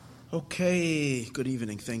Okay, good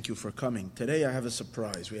evening. Thank you for coming. Today I have a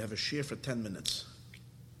surprise. We have a shir for 10 minutes.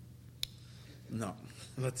 No,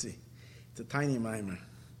 let's see. It's a tiny mimer.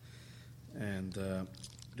 And the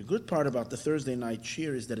good part about the Thursday night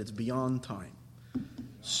shir is that it's beyond time.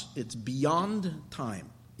 It's beyond time.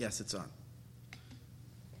 Yes, it's on.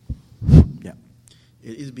 Yeah.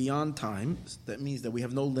 It is beyond time. That means that we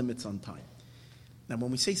have no limits on time. Now,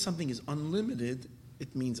 when we say something is unlimited,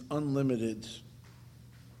 it means unlimited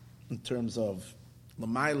in terms of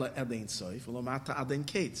l'mayla edein soif, l'mata adein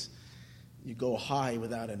kates. You go high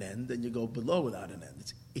without an end, and you go below without an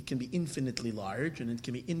end. It can be infinitely large, and it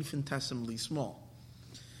can be infinitesimally small.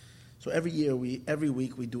 So every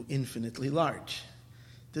week we do infinitely large.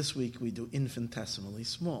 This week we do infinitesimally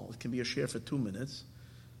small. It can be a share for 2 minutes,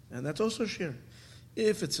 and that's also a share.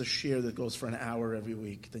 If it's a share that goes for an hour every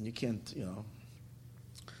week, then you can't,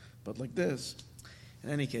 But like this, in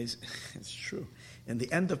any case, it's true. In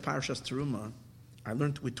the end of Parashas Teruma,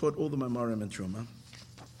 we taught all the Maimarim in Teruma.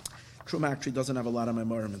 Teruma actually doesn't have a lot of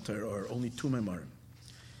Maimarim in Torah, or only 2 Maimarim.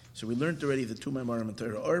 So we learned already the 2 Maimarim in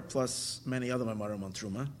Torah, or plus many other Maimarim on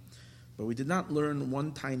Teruma. But we did not learn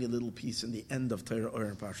one tiny little piece in the end of Torah or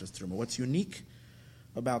in Parashas Teruma. What's unique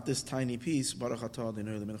about this tiny piece,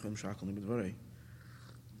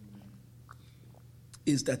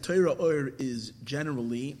 is that Torah or is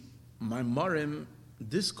generally Maimarim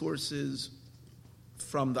discourses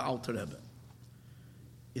from the Alter Rebbe.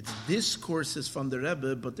 It's discourses from the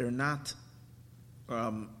Rebbe, but they're not,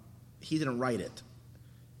 he didn't write it.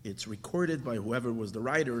 It's recorded by whoever was the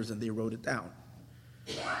writers, and they wrote it down.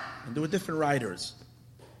 And there were different writers.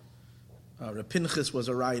 Reb Pinchas was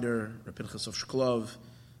a writer, Reb Pinchas of Shklov.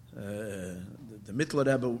 The Mittler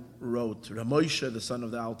Rebbe wrote. Reb Moshe, the son of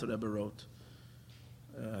the Alter Rebbe, wrote.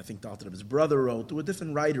 I think the Alter Rebbe's brother wrote. There were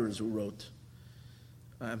different writers who wrote.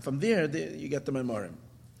 And from there, you get the Maimarim.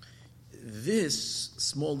 This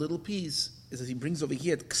small little piece is, as he brings over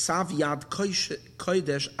here, Ksav Yad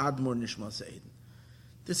Kodesh Admor Nishma Seid.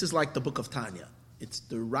 This is like the book of Tanya. It's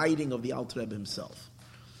the writing of the Alter Rebbe himself.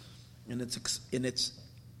 And it's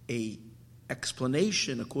a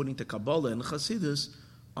explanation, according to Kabbalah and Chassidus,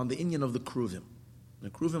 on the inyan of the Kruvim.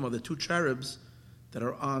 The Kruvim are the 2 cherubs that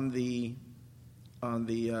are on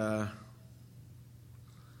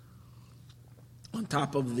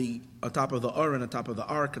top of the Aron, on top of the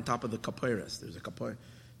Ark, on top of the Kapiras.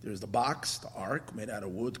 There's the box, the Ark, made out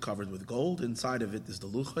of wood, covered with gold. Inside of it is the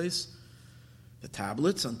Luchos, the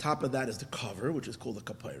tablets. On top of that is the cover, which is called the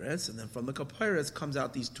Kapiras. And then from the Kapiras comes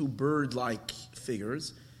out these 2 bird-like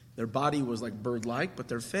figures. Their body was like bird-like, but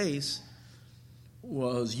their face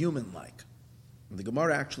was human-like. And the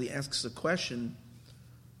Gemara actually asks the question,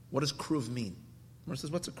 what does Kruv mean? The Gemara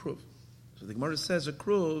says, what's a Kruv? So the Gemara says a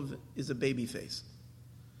Kruv is a baby face.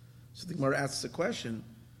 So the Gemara asks the question,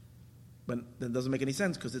 but that doesn't make any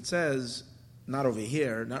sense, because it says, not over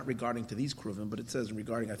here, not regarding to these Kruvim, but it says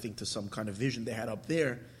regarding, I think, to some kind of vision they had up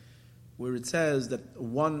there, where it says that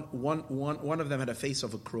one of them had a face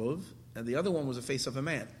of a Kruv, and the other one was a face of a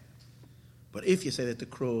man. But if you say that the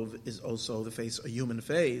Kruv is also a human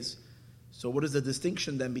face, so what is the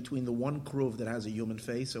distinction then between the one Kruv that has a human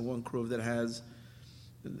face and one Kruv that has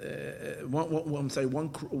one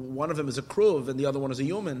of them is a Kruv and the other one is a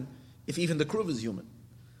human, if even the Kruv is human?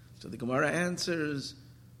 So the Gemara answers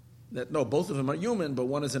that no, both of them are human, but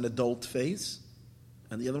one is an adult face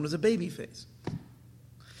and the other one is a baby face.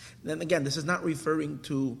 Then again, this is not referring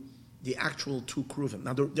to the actual 2 Kruvim.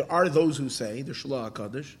 Now there are those who say, the Shalach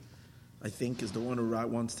HaKadosh, I think, is the one who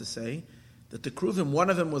wants to say that the Kruvim,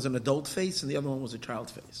 one of them was an adult face and the other one was a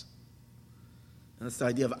child face. And that's the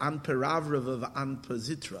idea of an peravrav of an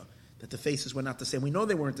pezitra, that the faces were not the same. We know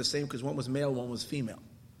they weren't the same because one was male, one was female.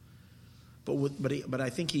 But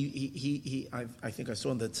I think I think I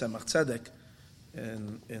saw in the Tzemach Tzedek,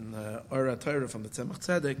 in Ora Torah from the Tzemach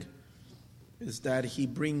Tzedek, is that he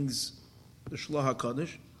brings the Shalach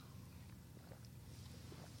HaKadosh.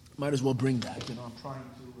 Might as well bring that.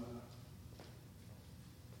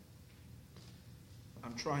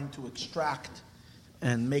 I'm trying to extract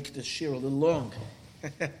and make this shir a little long.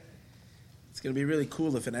 It's going to be really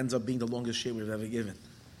cool if it ends up being the longest shir we've ever given.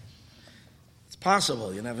 It's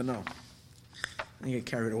possible, you never know. I get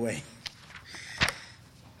carried away.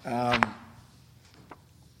 Over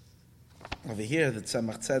here, the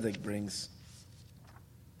Tzemach Tzedek brings.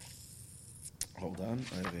 Hold on,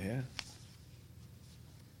 right over here.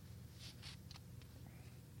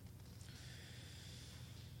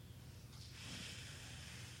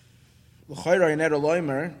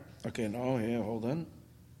 Okay, no, here, hold on.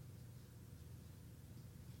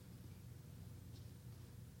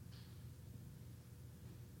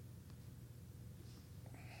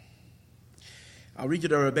 I'll read you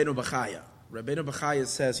the Rabbeinu Bachaya. Rabbeinu Bachaya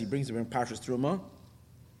says, he brings it in Parshas Truma,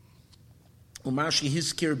 Umashi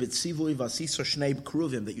hiskir b'tzivui v'asiso shnei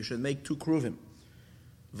kruvim, that you should make 2 kruvim.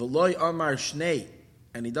 V'loi amar shnei,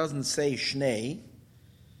 and he doesn't say shnei,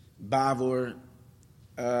 bavur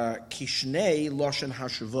kishnei loshen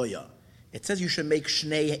hashavoya. It says you should make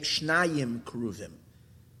shnayim kruvim.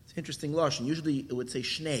 It's an interesting loshen. Usually it would say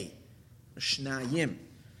shnei, shnayim.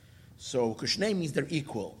 So kushnei means they're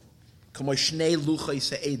equal. Kamo shnei luchai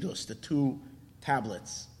se'edus, the 2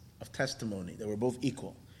 tablets of testimony, they were both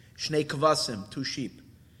equal. Shnei kavasim, 2 sheep.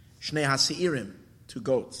 Shnei hasi'irim, 2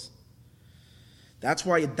 goats. That's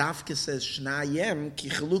why Dafka says shnayim ki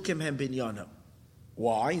chilukim hem binyana.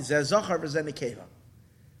 Why? Zeh zachar v'zeh nekeva.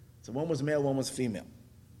 So one was male, one was female.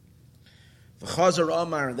 V'chazar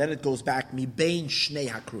Amar, and then it goes back, mi bein shnei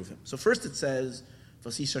hakruvim. So first it says,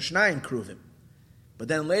 v'sisa shnayim kruvim. But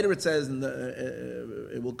then later it says,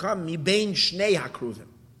 it will come, mi bein shnei hakruvim.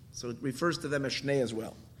 So it refers to them as shnei as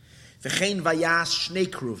well. V'chein vayas shnei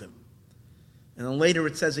kruvim. And then later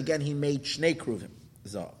it says again, he made shnei kruvim.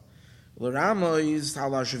 Zav. L'ramois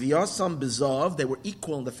halashviyasam bezav, they were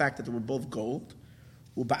equal in the fact that they were both gold.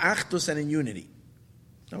 Uba'achtus, and in unity.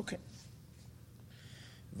 Okay.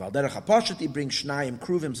 Valderach HaPashat, he brings Shnayim,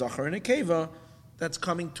 Kruvim, Zachar, and Nekeva. That's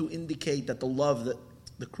coming to indicate that the love, that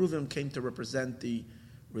the Kruvim came to represent the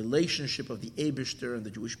relationship of the Eibishter and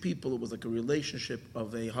the Jewish people. It was like a relationship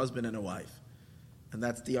of a husband and a wife. And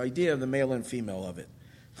that's the idea of the male and female of it.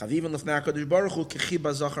 Chavivim l'fnei HaKadosh Baruch Hu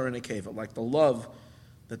kechiba Zachar and Nekeva, like the love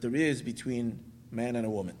that there is between man and a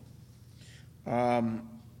woman. And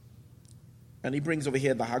he brings over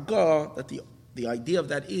here the Haggah, that the idea of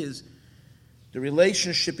that is the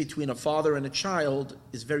relationship between a father and a child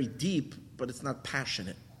is very deep, but it's not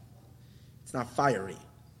passionate. It's not fiery.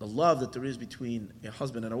 The love that there is between a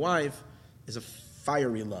husband and a wife is a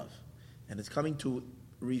fiery love. And it's coming to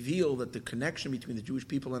reveal that the connection between the Jewish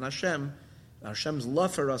people and Hashem's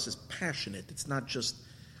love for us is passionate. It's not just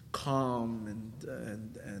calm and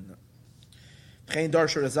Chein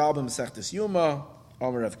Darsha Rezalba Mesechtes Yuma,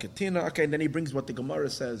 Omer of Katina. Okay, and then he brings what the Gemara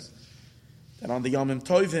says, that on the Yomim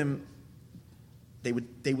Tovim, they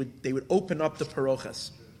would open up the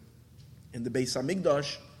parochas in the Beis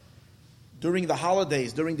Hamikdash during the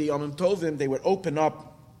holidays, during the Yomim Tovim. They would open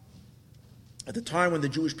up at the time when the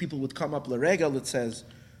Jewish people would come up l'regel. It says,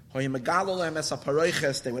 they would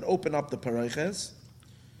open up the parochas,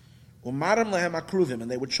 umaram lehem akruvim,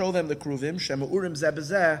 and they would show them the kruvim shema urim zeh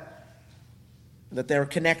b'zeh, that they are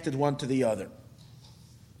connected one to the other.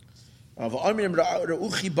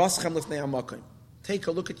 Take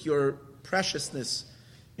a look at your preciousness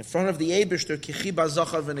in front of the Eibishter, kichiba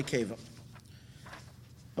zachar v'nekeva.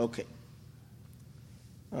 Okay.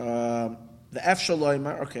 The F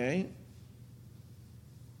Shaloimar, okay.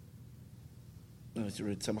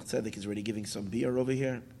 Tzemach Tzedek is already giving some beer over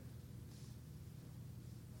here.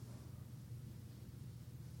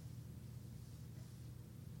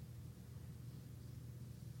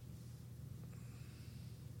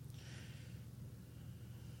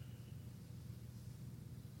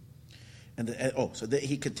 And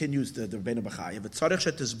he continues the Rebbeinu Bachaya. But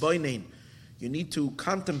tzarich shetizboinen, you need to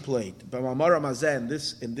contemplate b'mamar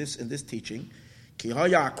hamazeh in this teaching. Ki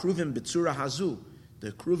haya akruvim b'tzura hazu.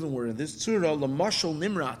 The kruvim were in this tzura l'mashal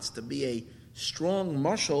nimratz, to be a strong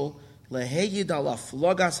mashal leheyid ala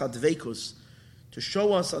flogas hadveikus, to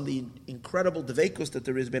show us on the incredible dveikus that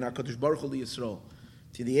there is ben HaKadosh Baruch Hu Yisrael,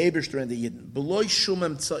 to the Eibishter and the Yidden. B'loi shum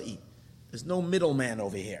emtzai. There's no middleman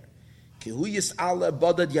over here. Kihu yis'ala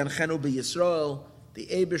badad yanchenu b'Yisrael. The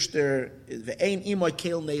Eibishter, ve'ein imoy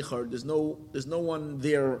keil neichar. There's no one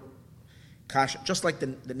there. Just like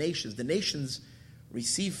the nations. The nations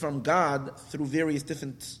receive from God through various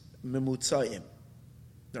different memutzayim.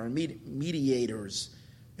 There are mediators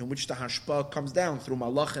in which the hashpah comes down through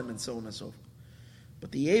malachim and so on and so forth.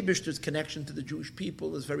 But the Eibishter's connection to the Jewish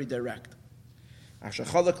people is very direct. Asher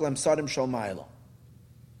chalak lem sarim shal ma'ila.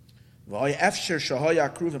 V'haya efsher shahaya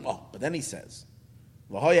akruvim. But then he says,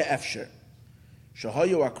 v'haya efsher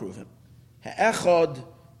shahaya akruvim. Ha'echad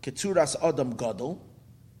ketzuras adam gadol.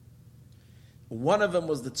 One of them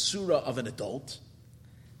was the tzura of an adult.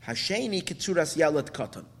 Hasheni ketzuras yalet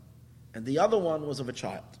katan. And the other one was of a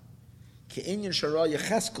child. Ke'inyan shara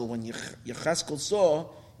Yecheskel, when Yecheskel saw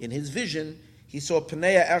in his vision, he saw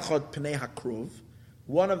pnei echad pnei hakruv.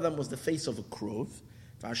 One of them was the face of a kruv.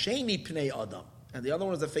 V'hasheni pnei adam. And the other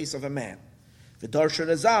one was the face of a man. V'darsha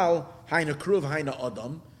Rezal, haina kruv, haina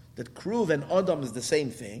adam. That kruv and adam is the same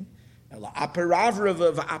thing. Ela aperavra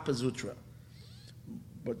v'apazutra.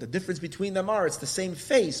 But the difference between them it's the same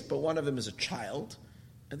face, but one of them is a child,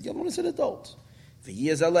 and the other one is an adult. So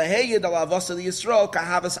Rabbeinu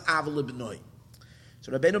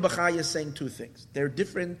Bachai is saying two things. They're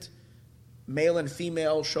different, male and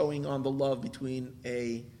female, showing on the love between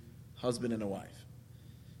a husband and a wife.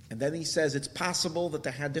 And then he says it's possible that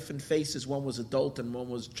they had different faces, one was adult and one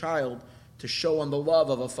was child, to show on the love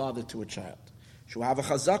of a father to a child. So have a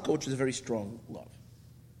chazaka, which is a very strong love.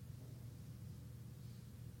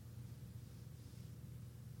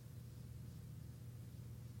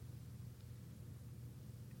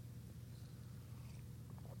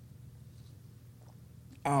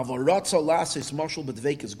 Avaratza lasis marshal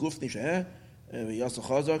bedvekes gufnish yasa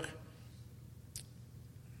chazak.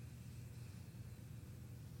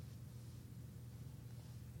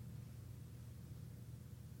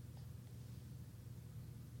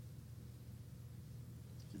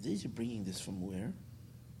 These are bringing this from where?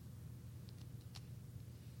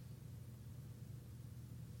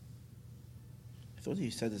 I thought you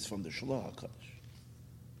said this from the Shalach HaKadosh.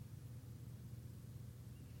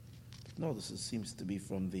 No, this seems to be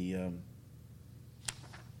from the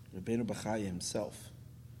Rabbeinu Bachai himself.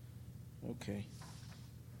 Okay.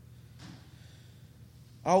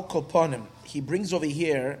 Al Koponim, he brings over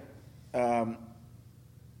here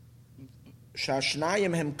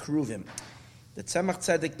Shashnayim hem kruvim. The Tzemach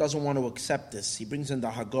Tzedek doesn't want to accept this. He brings in the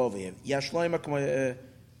Hagoveh.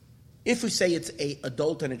 If we say it's an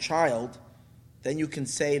adult and a child, then you can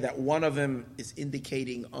say that one of them is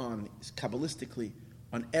indicating on, is Kabbalistically,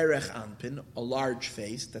 on Erech Anpin, a large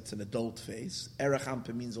face, that's an adult face. Erech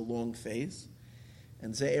Anpin means a long face.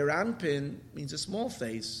 And Ze'er Anpin means a small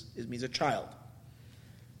face, it means a child.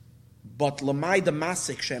 But Lamai the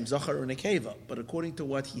Masik Shem Zachar Unekeva. But according to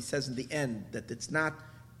what he says in the end, that it's not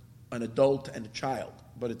an adult and a child,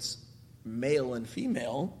 but it's male and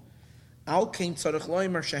female. Al Kain Tzarech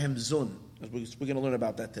Loimer Shehem Zun. We're going to learn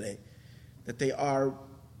about that today. That they are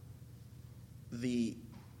the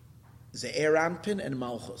Ze'er Anpin and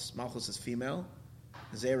Malchus. Malchus is female,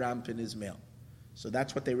 Ze'er Anpin is male. So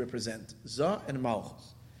that's what they represent. Zah and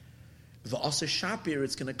Malchus. The Asa Shapir,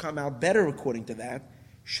 it's going to come out better according to that.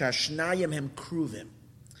 Shashnayim hem kruvim.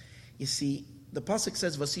 You see, the pasuk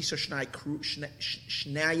says Vasisha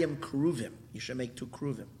shnayim kruvim. You should make two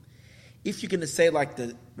kruvim. If you're going to say like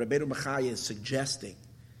the Rabbeinu Bachai is suggesting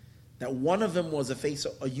that one of them was a face,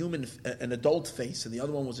 a human, an adult face, and the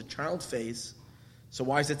other one was a child face, so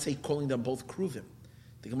why does it say calling them both kruvim?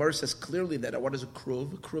 The Gemara says clearly that what is a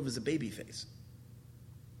kruv? A kruv is a baby face.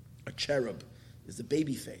 A cherub is a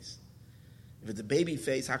baby face. If it's a baby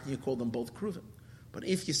face, how can you call them both kruvim? But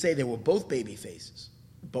if you say they were both baby faces,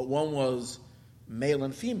 but one was male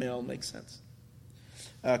and female, it makes sense.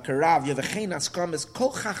 Karav Yevachein Haskam is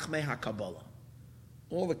Kol Chachmei HaKabbalah.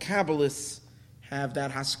 All the Kabbalists have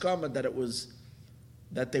that Haskama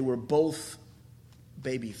that they were both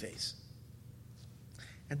baby face.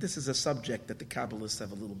 And this is a subject that the Kabbalists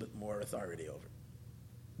have a little bit more authority over.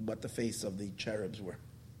 What the face of the cherubs were.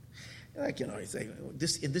 Like, you say,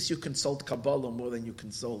 in this you consult Kabbalah more than you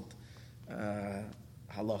consult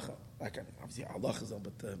Halacha. Like, obviously Halacha is on,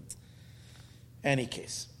 but any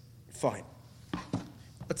case. Fine.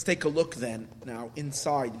 Let's take a look then, now,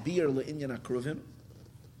 inside Bir Le'inyan HaKruvim.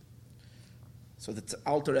 So the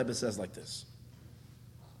Alter Rebbe says like this.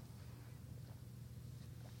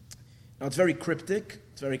 Now, it's very cryptic,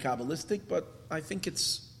 it's very Kabbalistic, but I think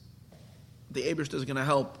the Eibishter is going to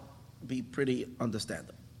help be pretty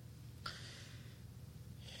understandable.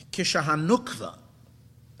 Kishahanukva,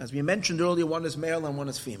 as we mentioned earlier, one is male and one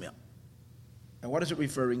is female. And what is it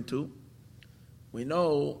referring to? We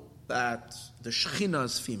know that the Shekhinah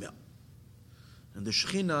is female. And the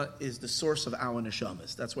Shekhinah is the source of our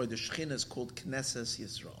neshamas. That's why the Shekhinah is called Knesset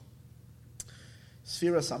Yisrael.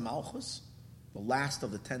 Sfiras HaMalchus, the last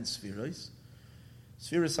of the 10 Sfiras.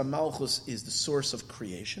 Sfiras HaMalchus is the source of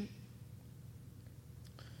creation.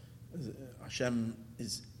 Hashem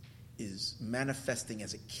is manifesting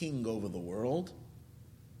as a king over the world.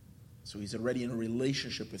 So he's already in a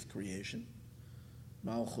relationship with creation.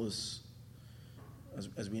 Malchus,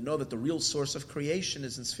 as we know that the real source of creation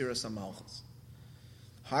is in Sfiras HaMalchus.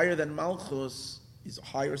 Higher than Malchus is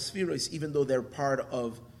higher Sfiras, even though they're part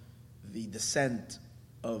of the descent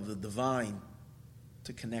of the divine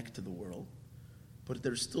to connect to the world. But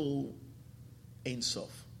they're still Ein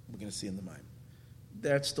Sof, we're going to see in the mind.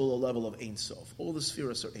 That's still a level of Ein Sof. All the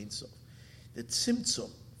Sfiras are Ein Sof. The Tzimtzum,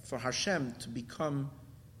 for Hashem to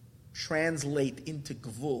translate into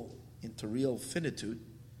Gvul, into real finitude,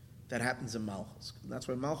 that happens in Malchus. And that's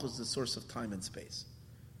why Malchus is the source of time and space.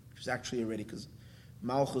 Which is actually already, because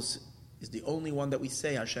Malchus is the only one that we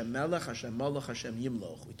say, Hashem Melech, Hashem Malach, Hashem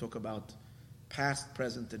Yimloch. We talk about past,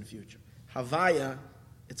 present, and future. Havaya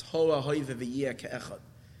It's Hoa, Hoive, V'yeh Ke'echad.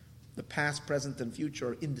 The past, present, and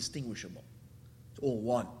future are indistinguishable. It's all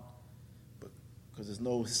one. Because there's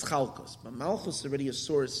no Hischalkos. But Malchus is already a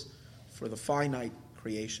source for the finite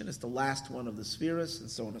creation. It's the last one of the spheres, and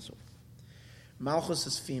so on and so forth. Malchus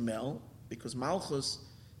is female, because Malchus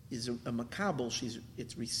is a makabel.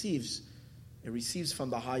 It receives from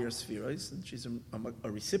the higher spheres, and she's a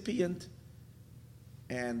recipient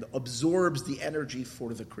and absorbs the energy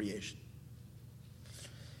for the creation.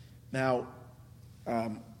 Now,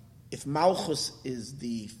 if Malchus is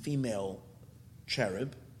the female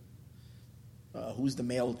cherub, who's the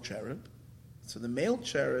male cherub? So the male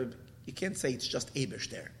cherub, you can't say it's just Eibush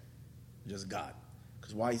there, just God,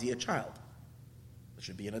 because why is he a child? It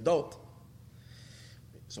should be an adult.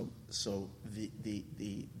 So the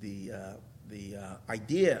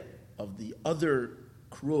idea of the other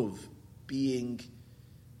kruv being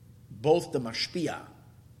both the mashpia,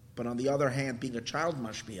 but on the other hand being a child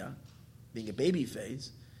mashpia, being a baby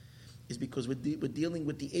phase, is because we're dealing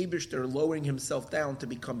with the Eibishter lowering himself down to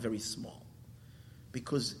become very small.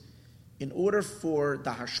 Because in order for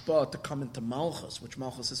the hashpah to come into Malchus, which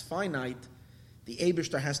Malchus is finite, the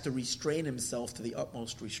Eibishter has to restrain himself to the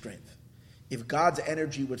utmost restraint. If God's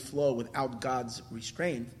energy would flow without God's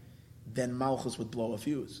restraint, then Malchus would blow a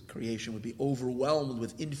fuse. Creation would be overwhelmed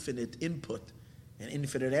with infinite input and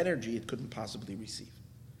infinite energy it couldn't possibly receive.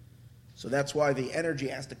 So that's why the energy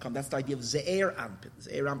has to come. That's the idea of Ze'er Anpin.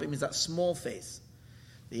 Ze'er Anpin means that small face.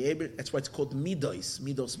 That's why it's called Midos.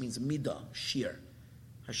 Midos means Midah, sheer.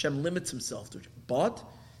 Hashem limits himself to it. But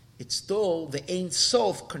it's still the Ein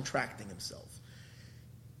Sof contracting himself.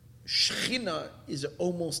 Shechina is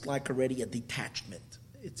almost like already a detachment.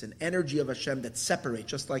 It's an energy of Hashem that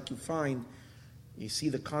separates, just like you see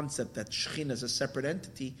the concept that Shechina is a separate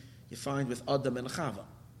entity, you find with Adam and Chava.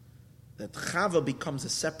 That Chava becomes a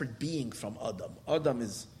separate being from Adam. Adam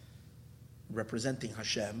is representing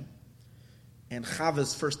Hashem, and Chava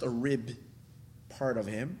is first a rib part of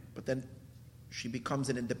him, but then she becomes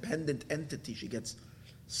an independent entity. She gets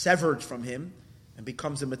severed from him and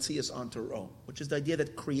becomes a Metzias onto her own, which is the idea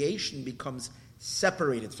that creation becomes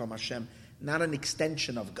separated from Hashem, not an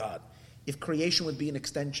extension of God. If creation would be an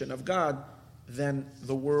extension of God, then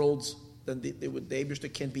the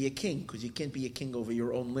Eibishter can't be a king, because you can't be a king over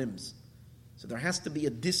your own limbs. So there has to be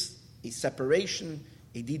a separation,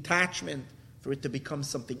 a detachment, for it to become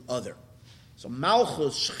something other. So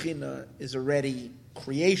Malchus Shechina is already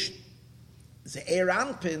creation. Ze'er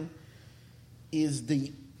Anpin is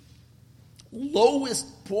the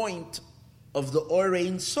lowest point of the Or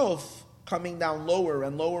Ein Sof, coming down lower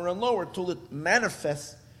and lower and lower till it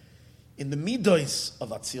manifests in the Midos of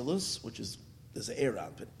Atzilus, which is the Ze'er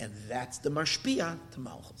Anpin, and that's the Mashpia to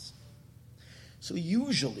Malchus. So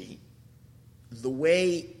usually, the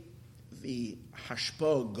way the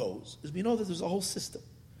Hashpah goes is we know that there's a whole system.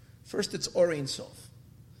 First it's Or Ein Sof,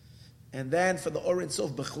 and then for the Or Ein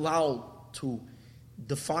Sof Bechlal to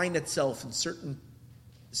define itself in certain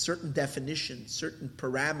definitions, certain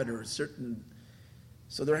parameters,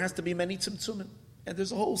 so there has to be many tzimtzumim. And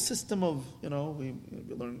there's a whole system of, we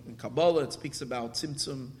learn in Kabbalah, it speaks about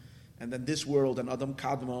tzimtzum, and then this world, and Adam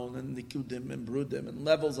Kadmon, and Nikudim, and Brudim, and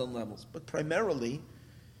levels. But primarily,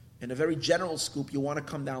 in a very general scope, you want to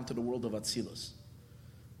come down to the world of Atzilus,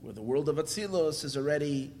 where the world of Atzilus is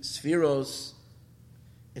already Spheros.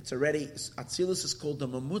 Atzilus is called the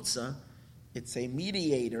Mamutza. It's a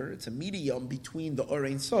mediator, it's a medium between the Or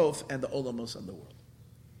Ein Sof and the Olamos and the world.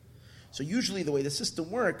 So usually the way the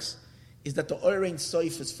system works is that the Or Ein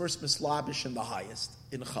Sof is first mislabish in the highest,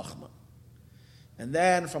 in Chachma. And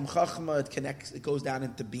then from Chachma it goes down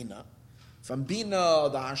into Bina. From Bina,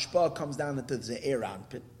 the Hashpah comes down into Ze'er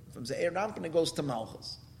Anpin. From Ze'er Anpin it goes to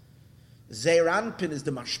Malchus. Ze'er Anpin is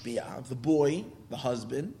the Mashpia, the boy, the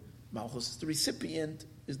husband. Malchus is the recipient,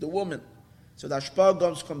 is the woman. So the Hashpah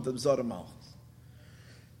comes from the Zora Malchus.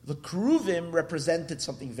 The Kruvim represented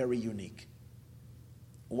something very unique.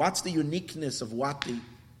 What's the uniqueness of what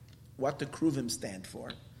the Kruvim stand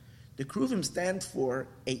for? The Kruvim stand for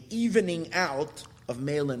a evening out of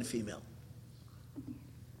male and female.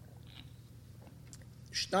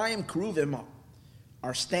 Shnayim Kruvim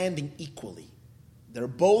are standing equally. They're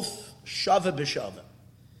both Shava b'Shava.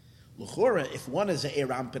 L'chora, if one is Ze'er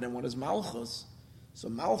Anpin and one is Malchus, so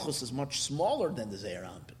Malchus is much smaller than the Ze'er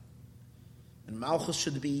Anpin. And Malchus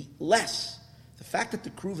should be less. The fact that the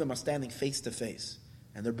Kruvim are standing face to face,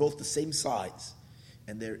 and they're both the same size,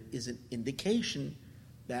 and there is an indication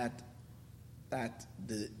that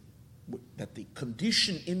the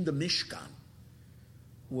condition in the Mishkan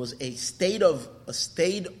was a state of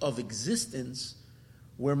existence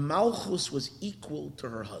where Malchus was equal to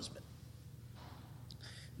her husband.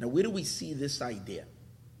 Now, where do we see this idea?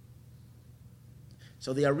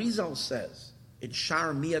 So the Arizal says, in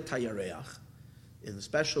Shar Miyat HaYareach, in the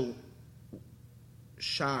special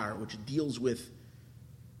Shar, which deals with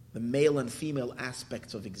the male and female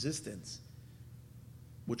aspects of existence,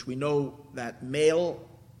 which we know that male,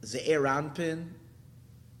 Ze'er Anpin,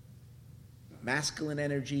 masculine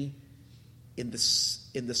energy, in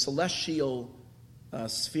the celestial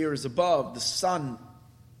spheres above, the sun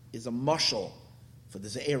is a mashal for the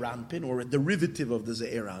Ze'er Anpin, or a derivative of the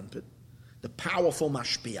Ze'er Anpin, the powerful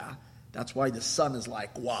mashpia. That's why the sun is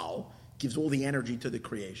like, wow, gives all the energy to the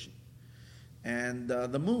creation. And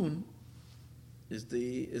the moon is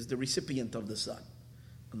the recipient of the sun.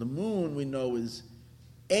 And the moon, we know, is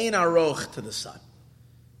ein aroch to the sun.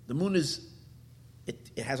 The moon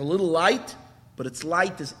it has a little light, but its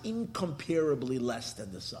light is incomparably less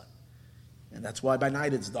than the sun. And that's why by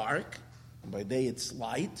night it's dark, and by day it's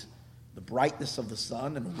light, the brightness of the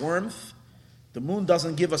sun and warmth. The moon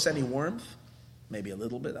doesn't give us any warmth, maybe a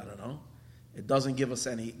little bit, I don't know. It doesn't give us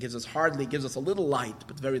any, gives us a little light,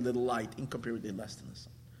 but very little light, incomparably less than the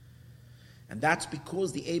sun. And that's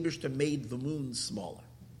because the Eibishter made the moon smaller.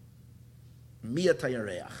 Miyat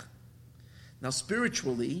HaYareach. Now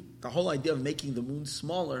spiritually, the whole idea of making the moon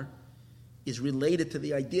smaller is related to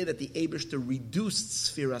the idea that the Eibishter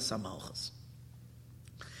reduced Sfiras HaMalchus.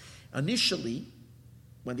 Initially,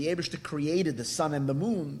 when the Eibishter created the sun and the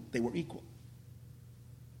moon, they were equal.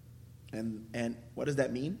 And what does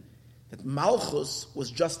that mean? That Malchus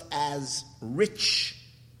was just as rich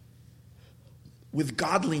with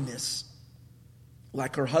godliness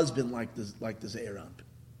like her husband, like the Ze'er Anpin.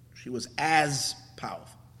 She was as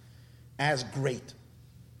powerful, as great.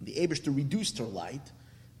 The Eibishter reduced her light.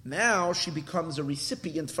 Now she becomes a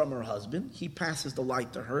recipient from her husband. He passes the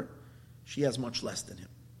light to her. She has much less than him.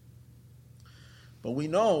 But we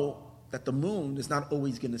know that the moon is not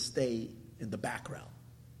always going to stay in the background.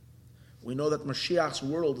 We know that Mashiach's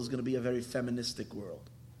world is going to be a very feministic world,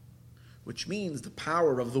 which means the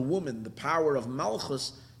power of the woman, the power of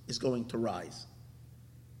Malchus, is going to rise.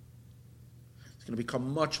 It's going to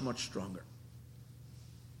become much, much stronger.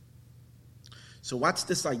 So what's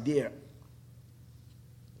this idea?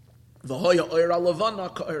 V'hoya oira levana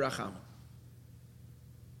ka'oira chama.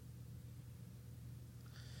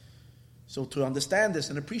 So to understand this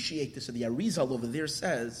and appreciate this, the Arizal over there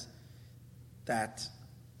says that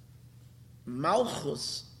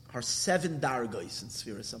Malchus are 7 dargos in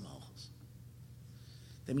Sfiras HaMalchus.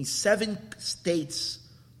 That means 7 states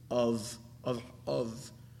of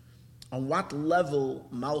on what level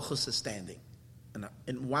Malchus is standing, and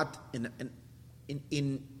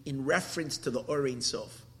in reference to the Or Ein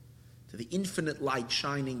Sof, to the infinite light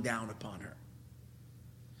shining down upon her.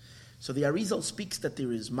 So the Arizal speaks that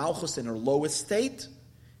there is Malchus in her lowest state,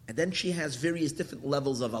 and then she has various different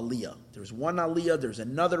levels of aliyah. There's one aliyah, there's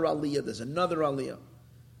another aliyah, there's another aliyah.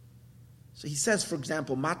 So he says, for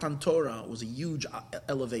example, Matan Torah was a huge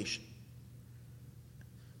elevation.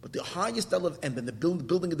 But the highest elevation, and then the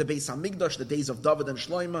building of the Beis HaMikdash, the days of David and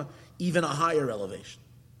Shloimeh, even a higher elevation.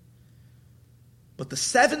 But the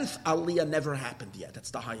 7th aliyah never happened yet. That's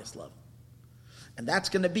the highest level. And that's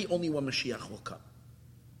going to be only when Mashiach will come.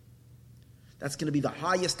 That's going to be the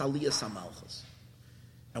highest aliyah Samalchus.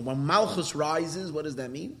 And when Malchus rises, what does that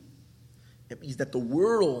mean? It means that the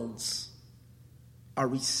worlds are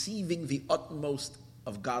receiving the utmost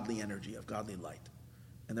of godly energy, of godly light.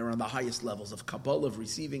 And they're on the highest levels of Kabbalah, of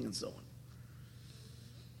receiving, and so on.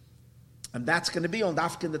 And that's going to be on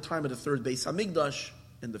Dafka in the time of the 3rd Beis HaMikdash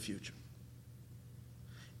in the future.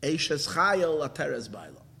 Eishes Chayil Ateres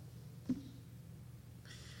Baila.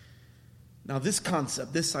 Now this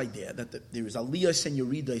concept, this idea that there is Aliyah and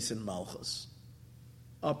Yeridas in Malchus,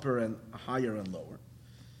 upper and higher and lower,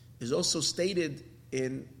 is also stated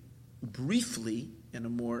briefly in a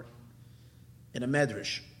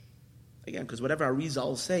medrash. Again, because whatever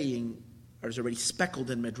Arizal is saying is already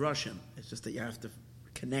speckled in medrashim. It's just that you have to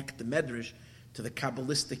connect the medrash to the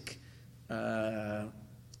Kabbalistic,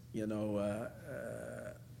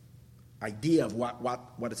 idea of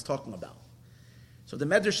what it's talking about. So the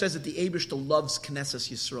medrash says that the Eibishter loves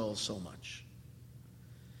Knesset Yisrael so much.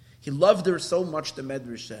 He loved her so much, the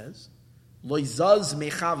Medrash says, Loizaz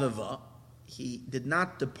mechaveva, he did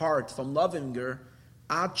not depart from loving her,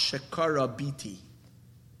 ad shekara biti.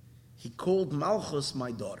 He called Malchus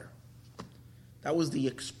my daughter. That was the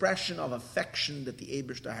expression of affection that the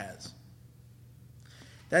Eibishter has.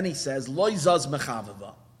 Then he says, Loizaz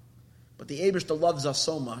mechaveva, but the Eibishter loves us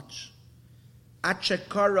so much, ad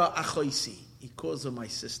shekara achoisi, he calls her my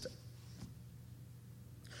sister.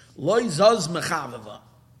 Loizaz mechaveva.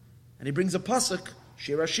 And he brings a pasuk,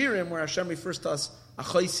 Shir Hashirim, where Hashem refers to us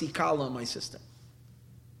Achoisi Kala, my sister.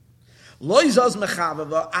 Loizaz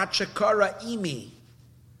mechavava achakara imi.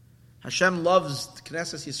 Hashem loves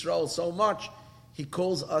Knesset Yisrael so much, He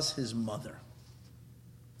calls us His mother.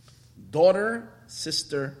 Daughter,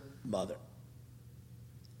 sister, mother.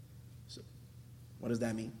 So, what does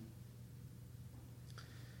that mean?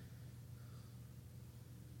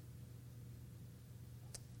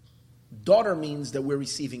 Daughter means that we're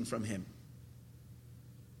receiving from Him.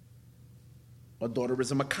 A daughter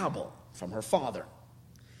is a makabel from her father.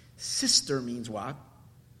 Sister means what?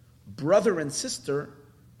 Brother and sister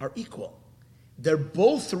are equal. They're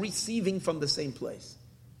both receiving from the same place.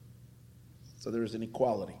 So there is an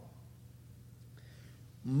equality.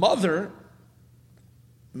 Mother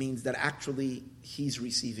means that actually he's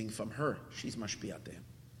receiving from her. She's mashpiyat to him.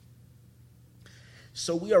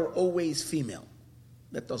 So we are always female.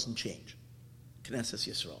 That doesn't change. Knesset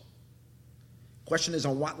Yisrael. Question is,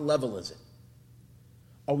 on what level is it?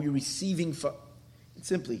 Are we receiving from,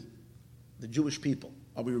 simply, the Jewish people,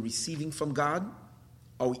 are we receiving from God?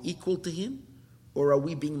 Are we equal to Him? Or are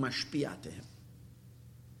we being mashpiyah to Him?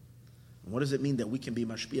 And what does it mean that we can be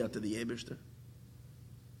mashpiyah to the Eibishter?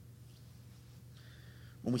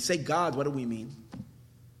 When we say God, what do we mean?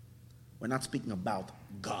 We're not speaking about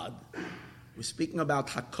God. We're speaking about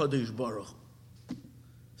HaKadosh Baruch Hu.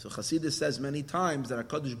 So Chassidus says many times that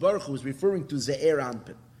HaKadosh Baruch Hu is referring to Ze'er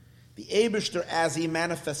Anpin. The Eibishter, as He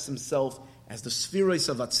manifests Himself as the spherois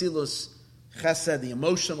of Atzilus, Chesed, the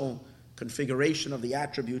emotional configuration of the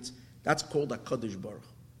attributes, that's called HaKadosh Baruch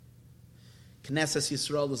Hu. Knesset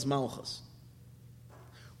Yisrael is Malchus.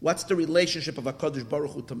 What's the relationship of HaKadosh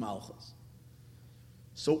Baruch Hu to Malchus?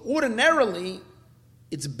 So ordinarily,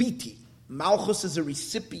 it's biti. Malchus is a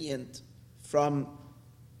recipient from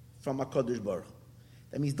HaKadosh Baruch Hu.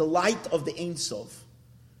 That means the light of the Ein Sof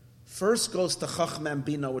first goes to Chachma and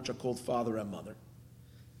Bina, which are called father and mother.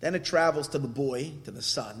 Then it travels to the boy, to the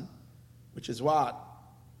son, which is what?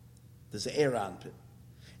 The Ze'er Anpin.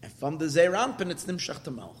 And from the Ze'er Anpin, it's Nimshach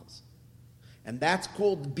to Malchus. And that's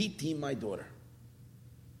called Biti, my daughter.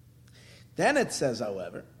 Then it says,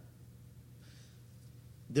 however,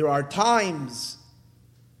 there are times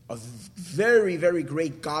of very, very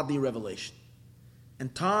great godly revelation.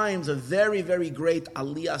 And times of very, very great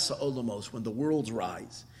Aliyah Sa'olamos, when the worlds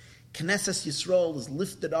rise. Knesset Yisrael is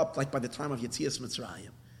lifted up like by the time of Yetzias Mitzrayim.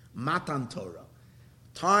 Matan Torah.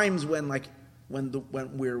 Times when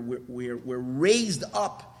we're raised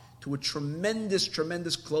up to a tremendous,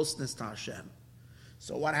 tremendous closeness to Hashem.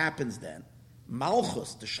 So what happens then?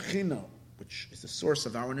 Malchus, the Shekhinah, which is the source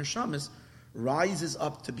of our neshamas, rises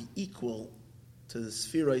up to be equal to the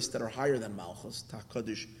spheres that are higher than Malchus,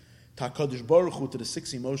 HaKadosh Baruch Hu, to the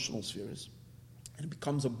 6 emotional spheres, and it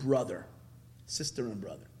becomes a brother, sister and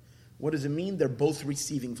brother. What does it mean? They're both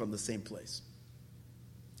receiving from the same place.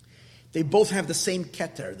 They both have the same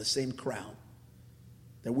keter, the same crown.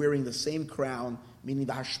 They're wearing the same crown, meaning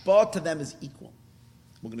the hashpah to them is equal.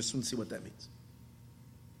 We're going to soon see what that means.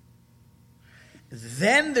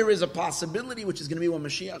 Then there is a possibility, which is going to be when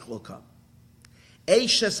Mashiach will come.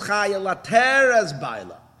 Eishes chaya lateres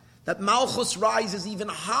baila. That Malchus rises even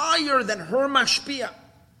higher than her mashpia.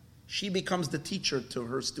 She becomes the teacher to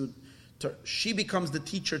her student. She becomes the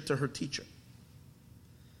teacher to her teacher.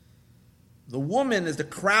 The woman is the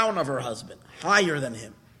crown of her husband, higher than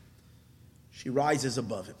him. She rises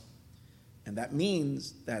above him. And that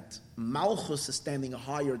means that Malchus is standing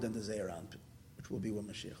higher than the Ze'er Anpin, which will be when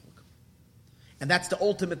Mashiach will come. And that's the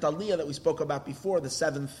ultimate aliyah that we spoke about before, the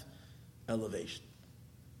 7th elevation.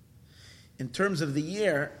 In terms of the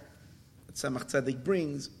year that Tzemach Tzedek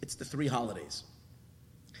brings, it's the 3 holidays.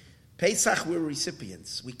 Pesach, we're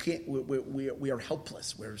recipients. We are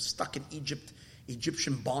helpless. We're stuck in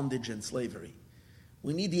Egyptian bondage and slavery.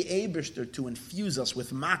 We need the Eibishter to infuse us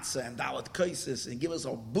with matzah and dalat kaisis and give us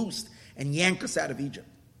a boost and yank us out of Egypt.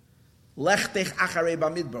 Lech tech acharei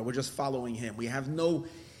bamidbar. We're just following him. We have no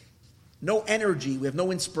energy. We have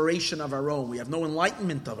no inspiration of our own. We have no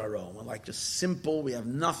enlightenment of our own. We're like just simple. We have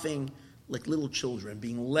nothing, like little children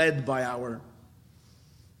being led by our.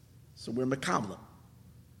 So we're mekabla.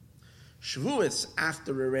 Shavuos,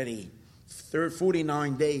 after already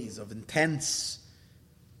 49 days of an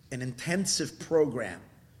intensive program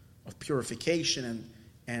of purification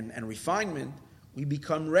and refinement, we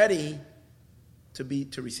become ready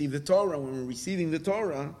to receive the Torah. When we're receiving the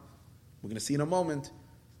Torah, we're going to see in a moment.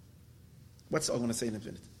 I'm going to say in a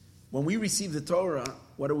minute. When we receive the Torah,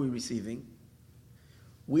 what are we receiving?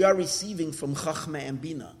 We are receiving from Chachma and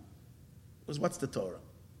Bina. What's the Torah?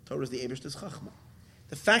 Torah is the Eibishter's Chachma.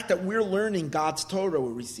 The fact that we're learning God's Torah,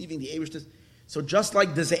 we're receiving the Eibishter's. So just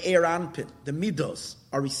like the Ze'er Anpin, the Midos,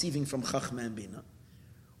 are receiving from Chachma and Bina,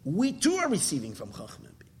 we too are receiving from Chacham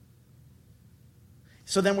and Bina.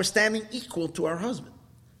 So then we're standing equal to our husband.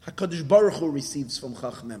 HaKadosh Baruch Hu receives from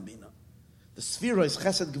Chacham and Bina. The Sfiros,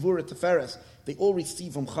 Chesed, Gevurah, Teferes, they all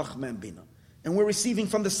receive from Chacham and Bina. And we're receiving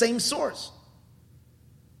from the same source.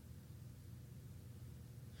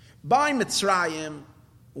 By Mitzrayim,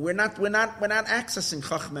 we're not accessing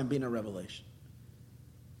Chacham and Bina revelation.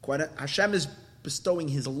 Hashem is bestowing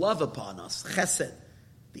His love upon us, Chesed.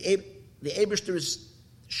 The Eibishter is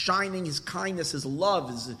shining His kindness, His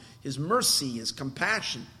love, His mercy, His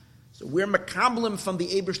compassion. So we're makablim from the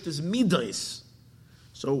Eibishter's midos.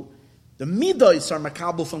 So the midos are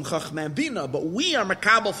makabel from Chacham and Bina, but we are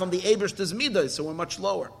makabel from the Eibishter's midos, so we're much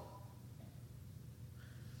lower.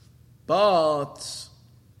 But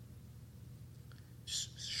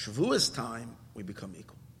Shavuos time, we become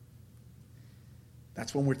equal.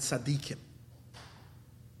 That's when we're tzaddikim.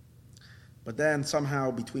 But then somehow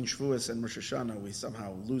between Shavuos and Rosh Hashanah, we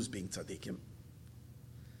somehow lose being tzaddikim.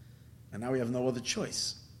 And now we have no other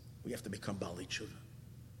choice. We have to become Bali Tshuva.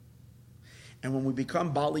 And when we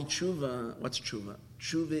become Bali Tshuva, what's Tshuva?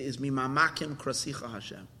 Tshuva is mimamakim krasicha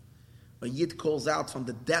Hashem. A Yid calls out from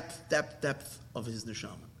the depth of his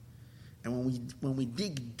neshama. And when we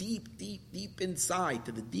dig deep inside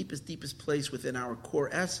to the deepest place within our core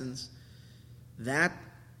essence, that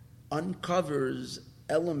uncovers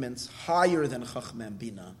elements higher than Chachma and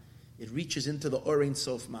Bina. It reaches into the Orein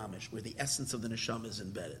Sof Mamish, where the essence of the neshama is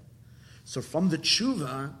embedded. So from the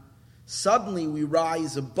tshuva, suddenly we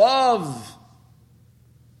rise above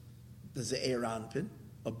the Ze'er Anpin,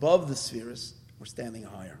 above the spheres. We're standing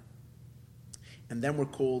higher. And then we're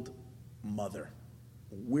called mother.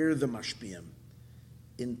 We're the mashpiyim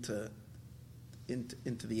into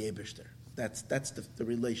the Eibishter. That's the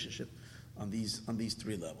relationship on these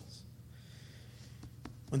three levels.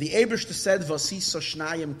 When the Eibishter said Vasiso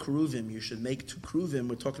Shnayim Kruvim, you should make two Kruvim,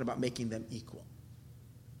 we're talking about making them equal.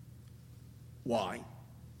 Why?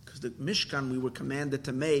 Because the Mishkan we were commanded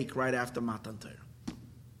to make right after Matan Torah.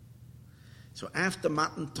 So after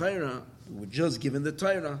Matan Torah, we were just given the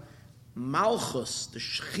Torah, Malchus, the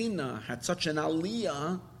Shechina, had such an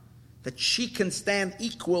aliyah that she can stand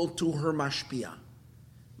equal to her mashpia.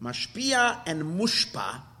 Mashpia and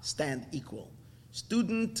mushpa stand equal.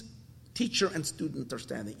 Teacher and student are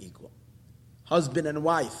standing equal. Husband and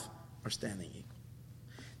wife are standing equal.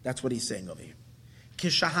 That's what he's saying over here.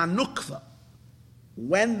 Kishahanukva,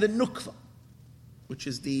 when the nukva, which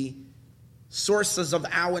is the sources of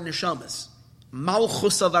our neshamas,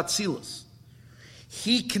 Malchus of Atzilus,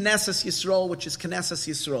 he Knesses Yisrael, which is Knesses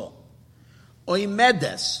Yisrael.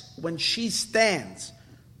 Oimedes, when she stands,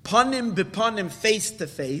 panim bepanim, face to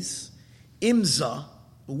face, imza,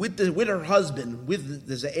 with her husband, with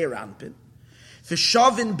the Ze'er Anpin,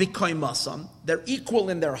 v'shavin b'koimasam, they're equal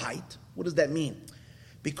in their height. What does that mean?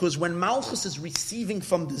 Because when Malchus is receiving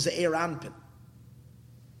from the Ze'er Anpin,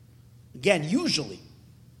 again, usually,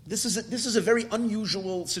 this is a very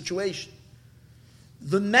unusual situation.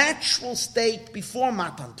 The natural state before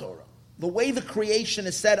Matan Torah, the way the creation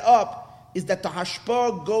is set up, is that the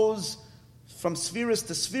hashpah goes from spheres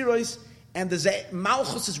to spheres, and the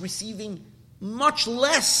Malchus is receiving much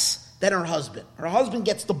less than her husband. Her husband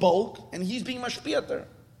gets the bulk, and he's being mashpiyat.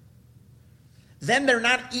 Then they're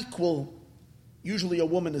not equal. Usually a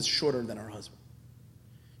woman is shorter than her husband.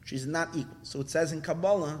 She's not equal. So it says in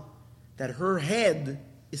Kabbalah that her head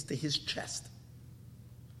is to his chest.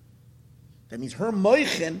 That means her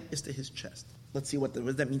moichen is to his chest. Let's see what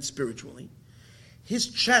that means spiritually. His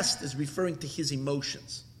chest is referring to his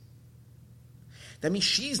emotions. That means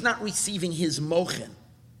she's not receiving his mochen.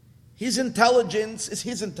 His intelligence is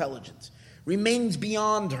his intelligence. Remains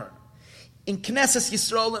beyond her. In Knesses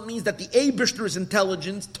Yisrael, it means that the Eibishter's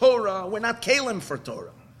intelligence, Torah, we're not kalim for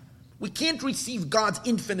Torah. We can't receive God's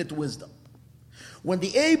infinite wisdom. When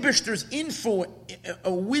the Eibishter's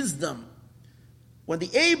wisdom, when the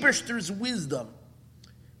Eibishter's wisdom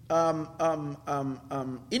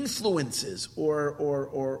influences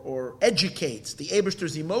or educates the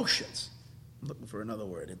Eibishter's emotions, I'm looking for another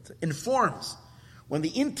word, it informs. When the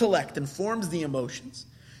intellect informs the emotions,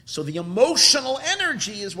 so the emotional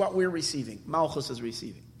energy is what we're receiving. Malchus is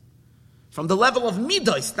receiving. From the level of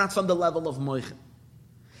midos, not from the level of moichin.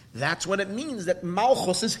 That's what it means that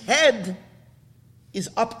Malchus's head is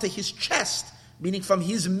up to his chest, meaning from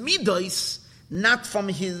his midos, not from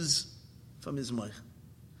his moichin.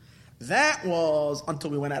 That was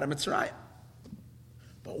until we went out of Mitzrayim.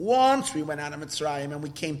 But once we went out of Mitzrayim and we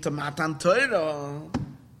came to Matan Torah,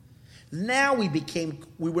 now we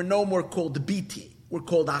were no more called Biti. We're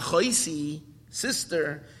called Achoisi,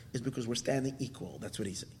 sister, is because we're standing equal. That's what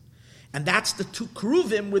he's saying. And that's the two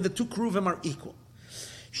Kruvim, where the two Kruvim are equal.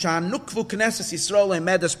 Shanukvu Knesset Yisrael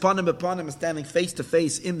Medes Panim Bepanim, standing face to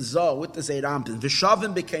face im Zoh with the Zeir Anpin.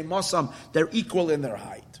 V'shavim became Mosam, they're equal in their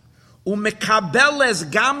height. Umekabeles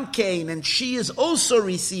Gamkein, and she is also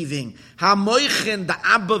receiving Hamoichin the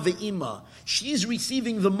Abba ve'ima. She's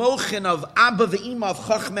receiving the mochin of Abba ve'ima of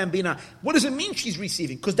Chachma and Bina. What does it mean she's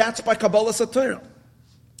receiving? Because that's by Kabbalah Satira.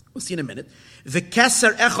 We'll see in a minute.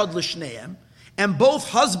 V'keser echad l'shneim, and both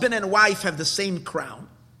husband and wife have the same crown.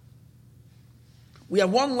 We have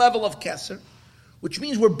one level of keser, which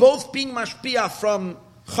means we're both being mashpia from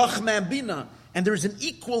Chachma and Bina, and there's an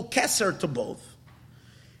equal keser to both.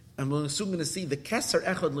 And we're soon going to see the keser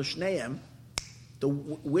echad l'shneim.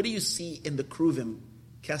 Where do you see in the kruvim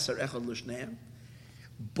keser echad l'shneim?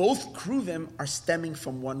 Both kruvim are stemming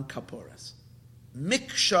from one kaporas.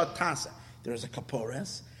 Miksha tasa. There's a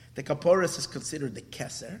kaporas. The kaporas is considered the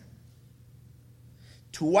keser.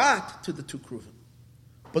 To what? To the two kruvim.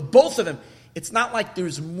 But both of them, it's not like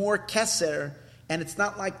there's more keser, and it's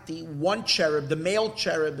not like the one cherub, the male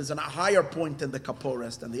cherub, is on a higher point than the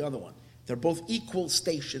kaporas than the other one. They're both equal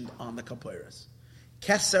stationed on the kaporas.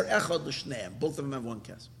 Keser echad l'shneim. Both of them have one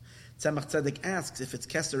keser. Tzemach Tzedek asks, if it's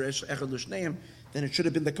keser echad l'shneim, then it should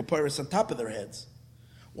have been the kaporas on top of their heads.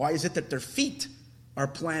 Why is it that their feet are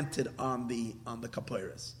planted on the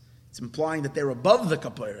kaporas? It's implying that they're above the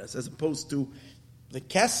kaporas, as opposed to the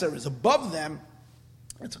keser is above them.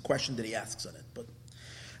 That's a question that he asks on it. But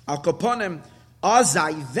al kaponim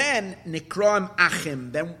azai, then nikroim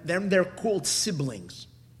achim, then they're called siblings.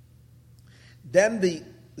 Then the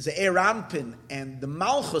Zeir Anpin and the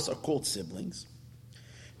Malchus are called siblings.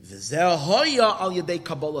 V'zeh hoya al yedei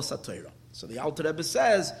Kabbalah Satira. So the Alter Rebbe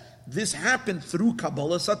says this happened through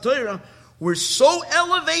Kabbalah Satira. We're so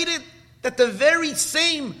elevated that the very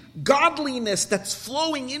same godliness that's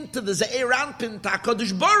flowing into the Zeir Anpin to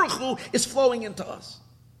HaKadosh Baruch Hu is flowing into us.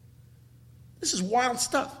 This is wild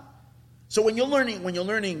stuff. So when you're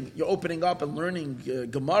opening up and learning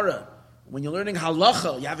Gemara, when you're learning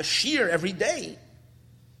halacha, you have a shir every day,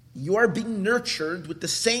 you are being nurtured with the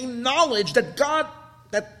same knowledge that God,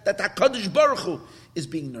 that HaKadosh Baruch Hu is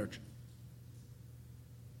being nurtured.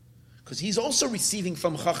 Because he's also receiving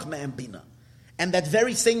from Chachma and Bina. And that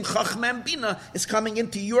very same Chachma and Bina is coming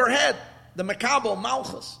into your head, the Makabel,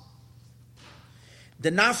 Malchus.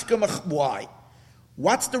 The Nafka, why?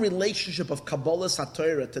 What's the relationship of Kabbalah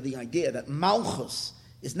Satira to the idea that Malchus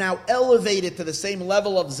is now elevated to the same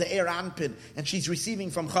level of Zeir Anpin, and she's receiving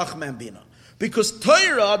from Chachma and Bina? Because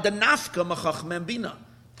Torah, the Nafka, Chachma and Bina.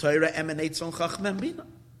 Torah emanates from Chachma and Bina.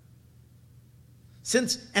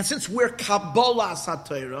 Since we're Kabbalah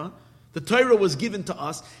Satira, the Torah was given to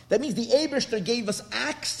us, that means the Eibishter gave us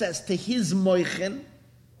access to his moichin,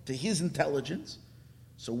 to his intelligence.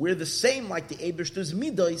 So we're the same like the Eibishter's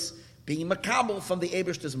midos, being makabel from the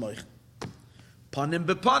Eibishter's moichin. Panim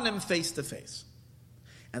bepanim, face to face.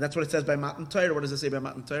 And that's what it says by Matan Torah. What does it say by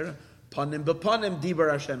Matan Torah? Panim bepanim,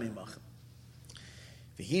 dibar Hashem imachem.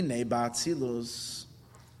 V'hinei ba'atzilus.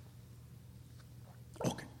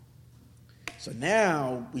 Okay. So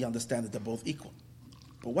now we understand that they're both equal.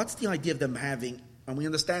 But what's the idea of them having, and we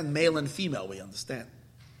understand male and female, we understand.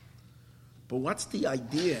 But what's the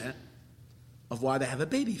idea of why they have a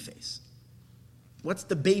baby face? What's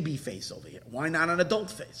the baby face over here? Why not an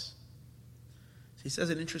adult face? So he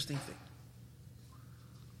says an interesting thing.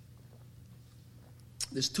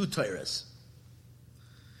 There's two Torahs.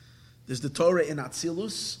 There's the Torah in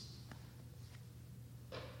Atzilus.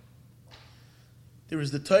 There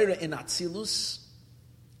is the Torah in Atzilus,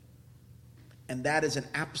 and that is an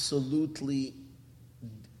absolutely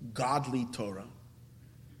godly Torah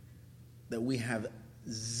that we have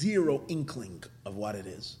zero inkling of what it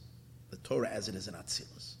is. The Torah as it is in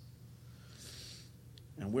Atzilus.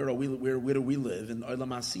 And where do we live? In Olam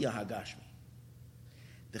Asiyah Hagashmi.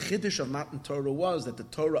 The Chiddush of Matan Torah was that the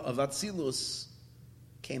Torah of Atzilus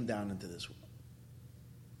came down into this world.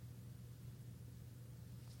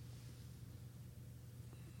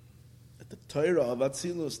 That the Torah of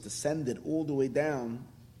Atzilus descended all the way down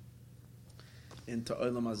into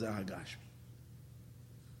Olam Hazeh Hagashmi.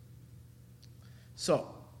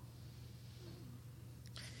 So,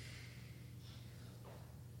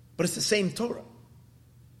 but it's the same Torah.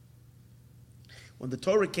 When the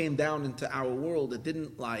Torah came down into our world, it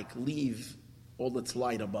didn't leave all its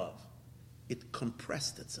light above. It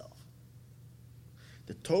compressed itself.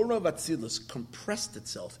 The Torah of Atzilus compressed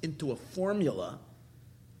itself into a formula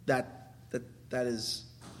that is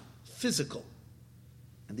physical.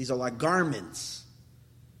 And these are like garments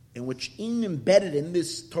in which embedded in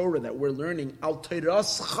this Torah that we're learning, Al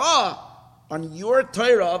Torascha, on your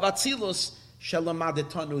Torah of Atzilus,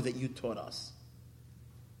 Shelamadetanu, that you taught us.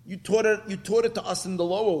 You taught it to us in the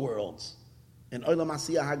lower worlds, in Olam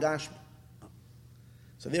Asiyah Hagashmi.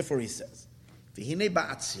 So therefore he says, V'hinei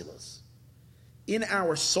ba'atzilos, in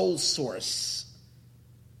our soul source,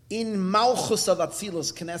 in Malchus of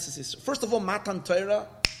Atzilus, Knesset. First of all, Matan Torah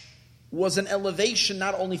was an elevation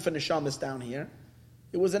not only for Neshamas down here,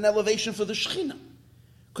 it was an elevation for the Shechina.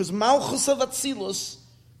 Because Malchus of Atzilus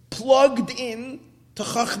plugged in to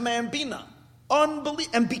Chachma and Bina.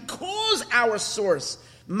 Unbelievable. And because our source,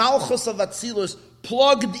 Malchus of Atzilus,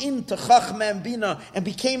 plugged into Chachma and Bina and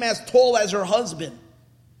became as tall as her husband,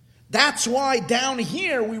 that's why down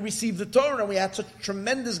here we received the Torah and we had such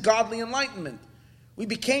tremendous godly enlightenment. We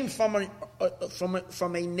became from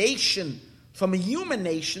a nation, from a human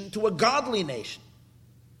nation to a godly nation.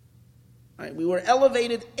 Right? We were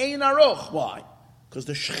elevated ein aroch. Why? Because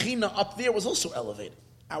the Shekhinah up there was also elevated.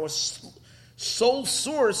 Our soul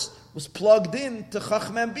source was plugged in to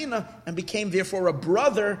Chachma and Bina and became therefore a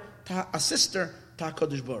brother, a sister to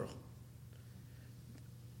HaKadosh Baruch.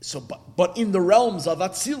 So, but in the realms of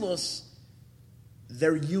Atzilus,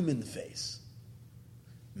 they're human face.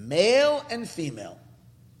 Male and female.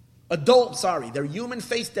 They're human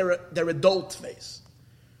face, they're adult face.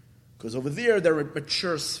 Because over there, they're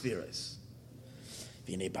mature spheres.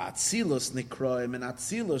 V'nei ba'atzilus nikroim, and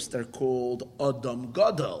Atzilus, they're called Adam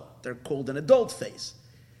Gadol. They're called an adult face.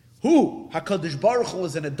 Who? HaKadosh Baruch Hu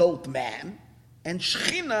is an adult man, and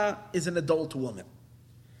Shechina is an adult woman.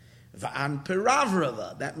 Va'an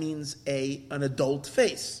peravrava, that means an adult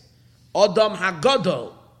face. Adam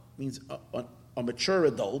HaGadol means a mature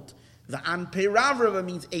adult. The Anperavrava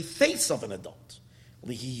means a face of an adult.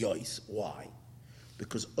 Lihiyois. Why?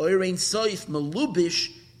 Because Oirein Soif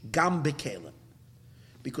Melubish Gam Bekelim.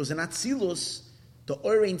 Because in Atzilus, the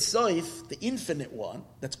Oirein Soif, the infinite one,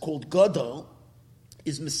 that's called Gadol,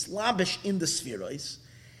 is mislabish in the spherois,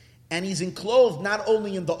 and he's enclosed not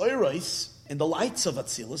only in the Oireis, in the lights of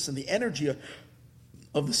Atzilus, and the energy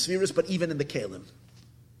of the spheres, but even in the Kelim.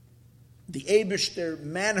 The Eibishter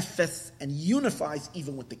manifests and unifies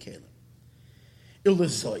even with the Kelim.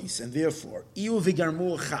 Ilazois, and therefore, Iu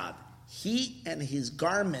v'garmu echad, he and his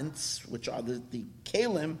garments, which are the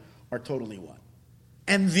Kelim, are totally one.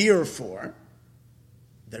 And therefore,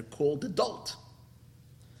 they're called adult.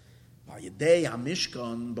 Vayidei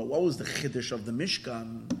HaMishkan, but what was the Chiddush of the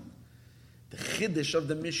Mishkan? The Chiddush of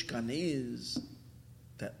the Mishkan is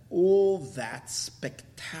that all that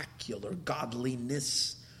spectacular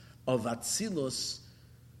godliness of Atzilus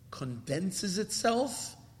condenses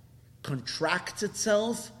itself, contracts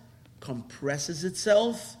itself, compresses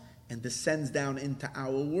itself, and descends down into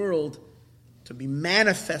our world to be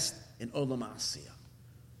manifest in Olam Asiyah.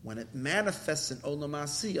 When it manifests in Olam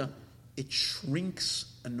Asiyah, it shrinks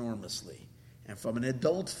enormously. And from an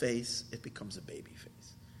adult face, it becomes a baby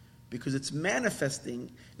face. Because it's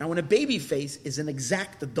manifesting. Now, when a baby face is an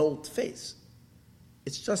exact adult face,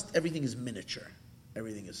 it's just everything is miniature.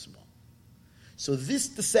 Everything is small. So this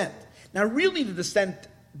descent, now really the descent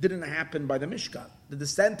didn't happen by the Mishkan. The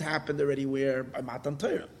descent happened already where? By Matan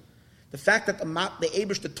Torah. The fact that the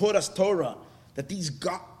Eibishter taught us Torah, that these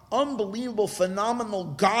unbelievable, phenomenal,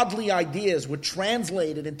 godly ideas were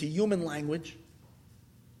translated into human language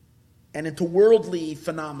and into worldly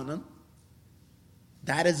phenomenon,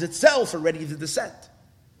 that is itself already the descent.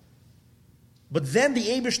 But then the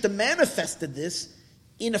Eibishter manifested this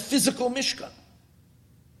in a physical Mishkan.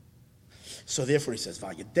 So therefore he says,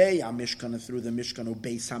 Vayidei HaMishkan, through the Mishkan of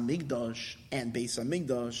Beis HaMikdash and Beis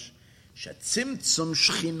HaMikdash, Shetzimtzum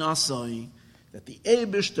Shechinasai, that the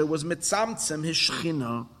Eibishter was mitzamtzem his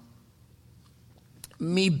Shechina,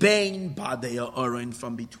 mi bein badei ha'aron,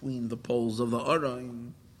 from between the poles of the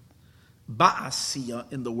Aron,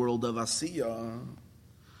 ba'asiyah, in the world of Asiyah,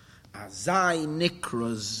 azai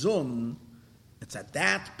nikra zun. It's at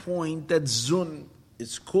that point that zun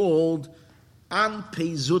is called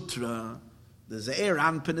Anpei Zutra. The Ze'er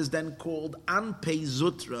Anpin is then called Anpei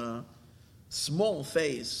Zutra, small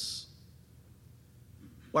face.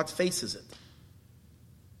 What face is it?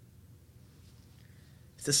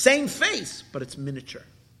 It's the same face, but it's miniature.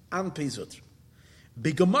 Anpei Zutra.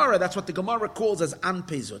 Big Gemara, that's what the Gemara calls as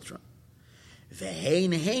Anpei Zutra.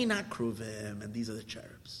 Ve'hein hein akruvim, and these are the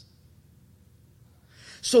cherubs.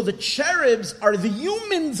 So the cherubs are the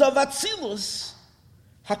humans of Atzilus,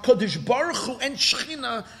 HaKadosh Baruch Hu and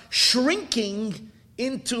Shechina shrinking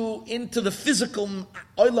into the physical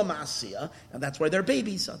Olam Asiyah, and that's why they're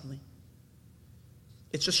babies suddenly.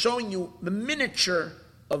 It's just showing you the miniature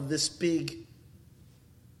of this big.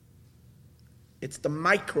 It's the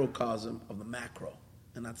microcosm of the macro.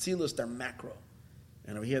 And Atzilus, they're macro.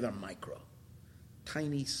 And over here, they're micro.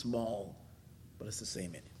 Tiny, small, but it's the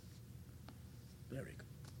same in it. Very good.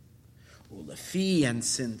 Ulefi, and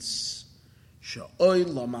since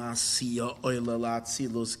she'olam asiya oila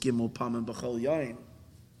latzilus gimel pamim b'chol yain,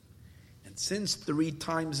 and since 3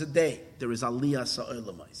 times a day there is aliyah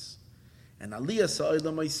sa'olamais, and aliyah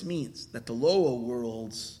sa'olamais means that the lower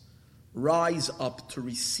worlds rise up to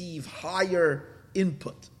receive higher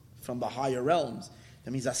input from the higher realms.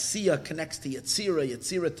 That means Asiya connects to Yetzirah,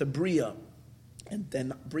 Yetzirah to Bria, and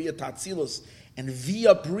then Bria to Atzilus. And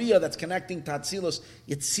via Bria that's connecting to Atzilus,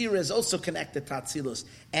 Yetzirah is also connected to Atzilus.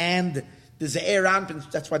 And the Ze'er Anpin,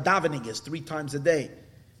 that's what davening is, 3 times a day.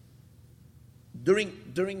 During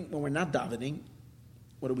when we're not davening,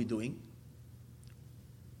 what are we doing?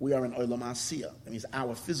 We are in Olam Asiya. That means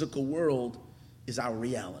our physical world is our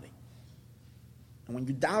reality. And when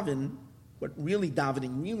you daven, what really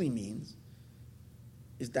davening really means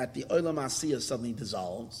is that the Olam Asiya suddenly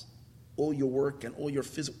dissolves. All your work and all your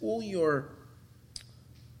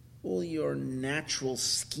all your natural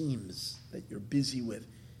schemes that you're busy with,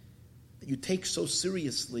 that you take so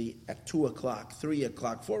seriously at 2 o'clock, 3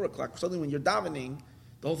 o'clock, 4 o'clock. Suddenly when you're davening,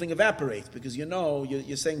 the whole thing evaporates because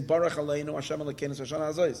you're saying Baruch Aleinu Hashem Elokeinu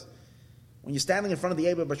Hashanah Hazois. When you're standing in front of the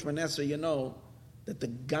Eber B'Shmaneser, you know that the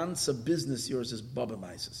ganze business yours is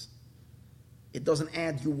babamaises. It doesn't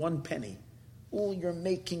add you 1 penny. All you're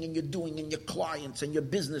making and you're doing and your clients and your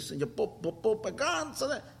business and your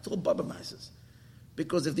ganze, it's all babamaises.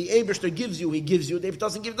 Because if the Eberster gives you, he gives you. If he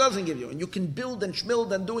doesn't give, doesn't give you. And you can build and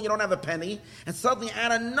schmild and do and you don't have a penny. And suddenly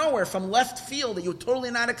out of nowhere, from left field, that you're totally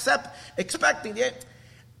not expecting.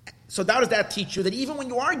 So how does that teach you? That even when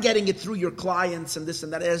you are getting it through your clients and this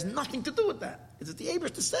and that, it has nothing to do with that. It's that the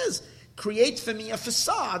Eberster says, create for me a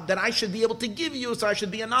facade that I should be able to give you, so I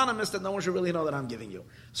should be anonymous, that no one should really know that I'm giving you.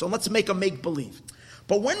 So let's make a make-believe.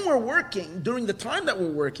 But when we're working, during the time that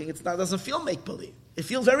we're working, it doesn't feel make-believe. It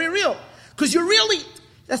feels very real. Because you're really,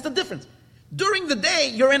 that's the difference. During the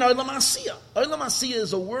day, you're in Olam Asiya. Olam Asiya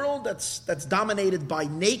is a world that's dominated by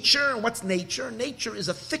nature. And what's nature? Nature is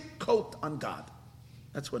a thick coat on God.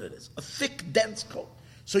 That's what it is. A thick, dense coat.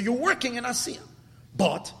 So you're working in Asiya.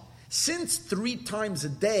 But since 3 times a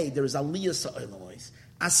day there is Aliyah Sa'ilamos,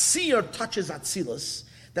 Asiya touches Atzilus,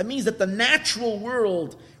 that means that the natural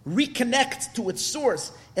world reconnects to its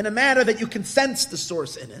source in a manner that you can sense the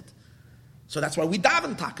source in it. So that's why we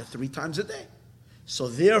daven taka 3 times a day. So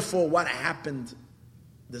therefore, what happened?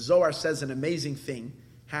 The Zohar says an amazing thing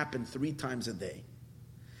happened 3 times a day.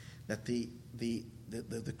 That the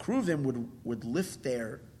Kruvim would lift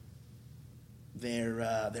their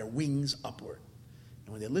wings upward,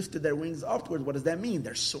 and when they lifted their wings upward, what does that mean?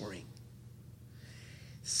 They're soaring.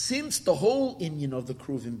 Since the whole inyan of the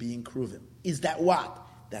Kruvim being Kruvim is that what?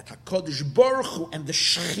 That HaKadosh Baruch Hu and the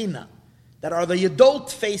Shechina, that are the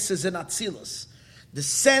adult faces in Atzilus,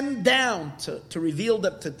 descend down to reveal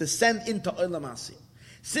them, to descend into Olam Asiya.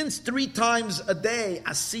 Since 3 times a day,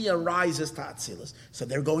 Asiya rises to Atzilus. So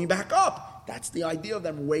they're going back up. That's the idea of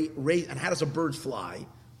them raise. And how does a bird fly?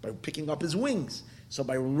 By picking up his wings. So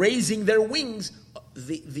by raising their wings,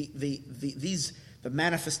 the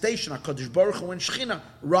manifestation, HaKadosh Baruch Hu and Shechina,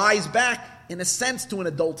 rise back, in a sense, to an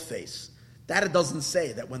adult face. That it doesn't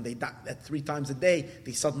say that when they die, that 3 times a day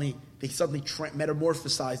they suddenly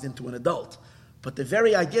metamorphosized into an adult. But the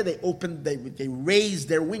very idea they raised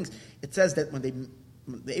their wings. It says that when the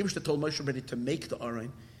Eibishter told Moshe Rabbeinu to make the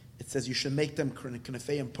Aron, it says you should make them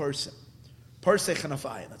Knafei and Persei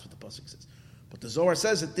Knafei. That's what the pasuk says. But the Zohar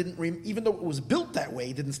says it didn't. Even though it was built that way,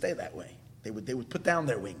 it didn't stay that way. They would put down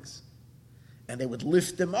their wings, and they would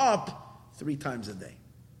lift them up 3 times a day.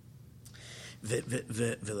 And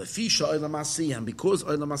because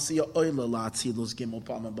Olam Asiya Oila La'atzilus Gimel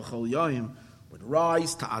Pamim B'chol Yom would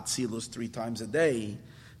rise to Atzilus 3 times a day,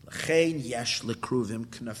 L'chein Yesh L'Kruvim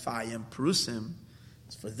Knafayim Perusim.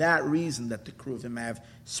 It's for that reason that the Kruvim have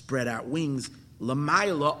spread out wings,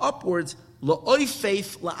 L'mayla upwards,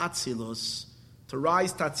 L'oifeif La'atzilus, to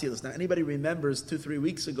rise to Atzilus. Now, anybody remembers 2-3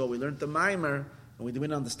 weeks ago we learned the Maimer, and we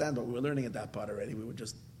didn't understand what we were learning at that part already.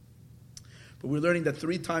 But we're learning that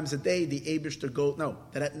 3 times a day the Eibishter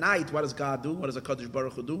that at night, what does God do? What does HaKadosh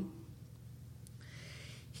Baruch Hu do?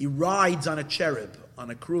 He rides on a cherub,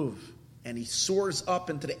 on a kruv, and he soars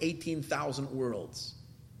up into the 18,000 worlds.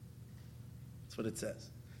 That's what it says.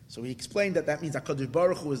 So he explained that means HaKadosh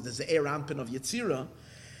Baruch Hu is the Ze'er Anpin of Yetzirah.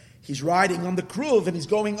 He's riding on the kruv and he's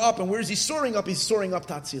going up, and where is he soaring up? He's soaring up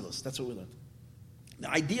to Atzilus. That's what we learned.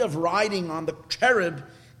 The idea of riding on the cherub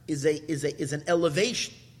is an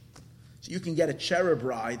elevation. So you can get a cherub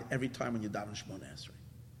ride every time when you daven Shemona Esrei.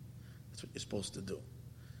 That's what you're supposed to do.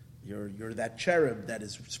 You're that cherub that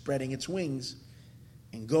is spreading its wings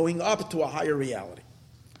and going up to a higher reality.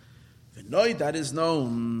 V'noi, that is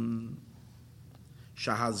known.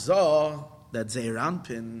 Shahazah, that Zeir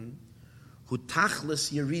Anpin, hu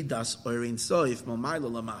tachlis yeridas oirin soif malmayla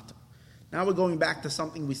lamata. Now we're going back to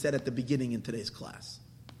something we said at the beginning in today's class.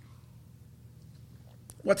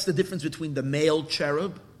 What's the difference between the male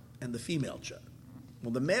cherub and the female cherub?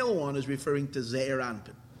 Well, the male one is referring to Zeir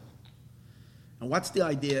Anpin. And what's the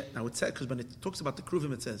idea? Now it says, because when it talks about the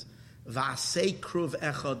kruvim, it says, Va'asei kruv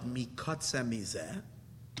echad mikotze mizeh,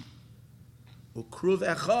 ukruv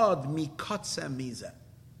echad mikotze mizeh.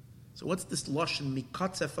 So what's this lashon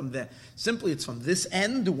mikotze from there? Simply, it's from this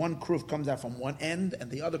end. One kruv comes out from one end, and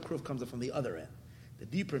the other kruv comes out from the other end. The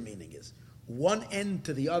deeper meaning is one end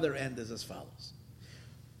to the other end is as follows: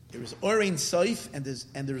 there is Orein Soif,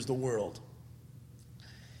 and there's the world.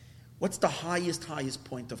 What's the highest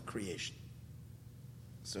point of creation?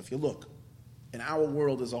 So if you look, in our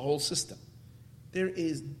world there's a whole system. There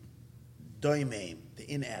is doimeim, the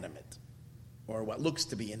inanimate, or what looks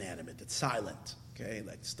to be inanimate. It's silent, okay,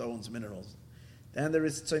 like stones, minerals. Then there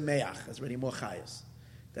is tzomeach, that's already more chayas.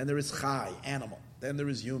 Then there is chai, animal. Then there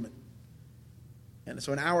is human. And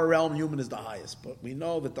so in our realm, human is the highest. But we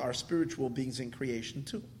know that there are spiritual beings in creation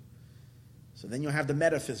too. So then you have the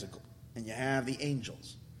metaphysical, and you have the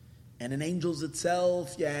angels. And in angels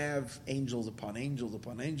itself, you have angels upon angels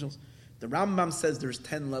upon angels. The Rambam says there's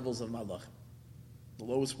 10 levels of malachim. The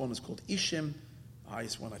lowest one is called Ishim. The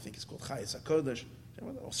highest one, I think, is called Chayes HaKodesh,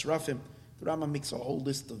 or Srafim. The Rambam makes a whole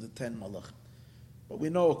list of the 10 malachim. But we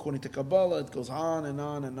know, according to Kabbalah, it goes on and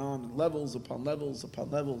on and on, levels upon levels upon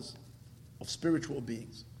levels of spiritual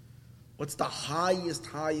beings. What's the highest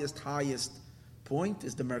point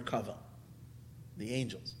is the Merkava, the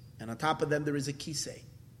angels. And on top of them, there is a Kisei.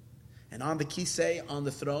 And on the Kisei, on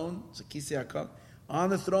the throne, it's a Kisei HaKodesh. On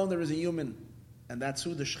the throne, there is a human, and that's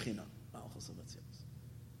who the Shechina.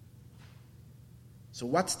 So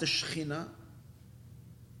what's the Shechina?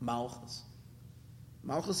 Malchus.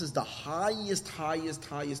 Malchus is the highest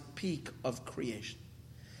peak of creation.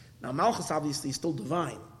 Now, Malchus obviously is still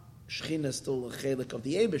divine. Shechina is still a chelik of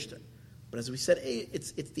the Eibishter. But as we said,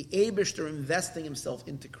 it's the Eibishter investing himself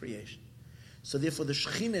into creation. So therefore, the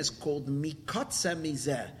Shechina is called Mikotze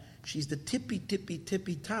Mizeh. She's the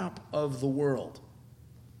tippy top of the world.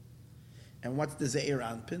 And what's the Zeir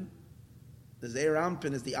Anpin? The Zeir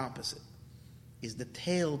Anpin is the opposite. Is the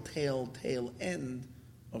tail end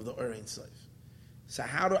of the Orein Soif. So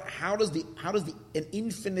how does an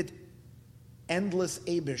infinite, endless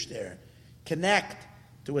Eibush there connect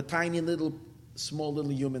to a tiny small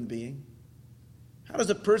little human being? How does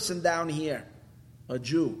a person down here, a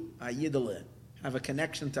Jew, a Yiddeleh, have a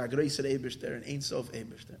connection to a Greiser Eibush there, an Ein Sof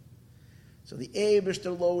Eibush there? So the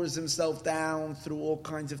Eibishter lowers himself down through all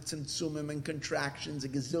kinds of tzimtzumim and contractions, a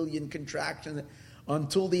gazillion contractions,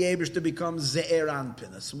 until the Eibishter becomes Zeir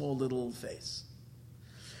Anpin, a small little face.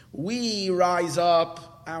 We rise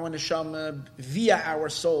up, our neshama, via our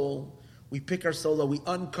soul. We pick our soul up, we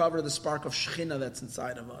uncover the spark of Shechina that's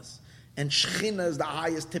inside of us. And Shechina is the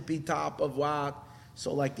highest tippy top of what?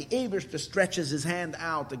 So like the Eibishter stretches his hand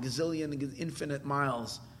out a gazillion, infinite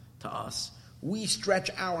miles to us, we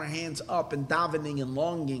stretch our hands up in davening and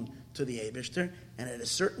longing to the Eibishter, and at a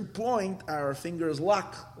certain point, our fingers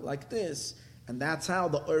lock like this, and that's how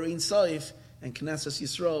the Orein Soif and Knesset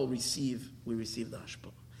Yisrael receive the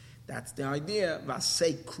Hashpah. That's the idea.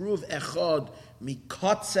 Vasei kruv echad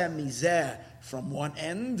mikotze mizeh from one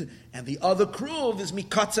end, and the other kruv is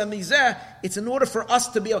mikotze mizeh. It's in order for us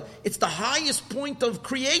to be it's the highest point of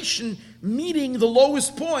creation meeting the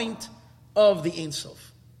lowest point of the Ein Sof.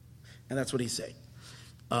 And that's what he's saying.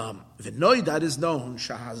 V'noi, that is known,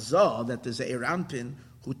 shahazah, that there's a Zeir Anpin,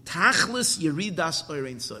 who tachlis yeridas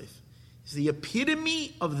Orein Soif. It's the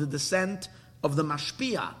epitome of the descent of the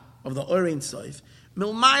mashpia, of the Orein Soif,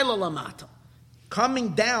 milmayla lamata, coming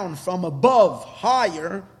down from above,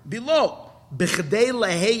 higher, below, b'chedei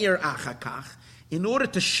leheyer achakach, in order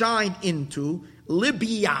to shine into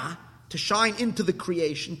libya, to shine into the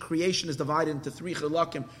creation. Creation is divided into 3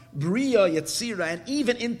 chilakim: bria, yetzira, and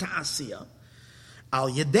even into asiya. Al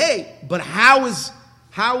yedei, but how is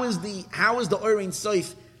the Orein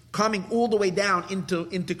Soif coming all the way down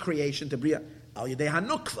into creation, to bria? Al yedei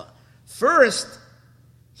hanukva. First,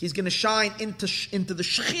 he's going to shine into the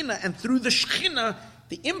Shechina, and through the Shechina,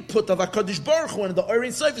 the input of HaKadosh Baruch Hu and the Orein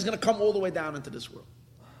Soif is going to come all the way down into this world.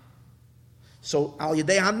 So al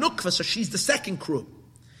yedei hanukva, so she's the second crew.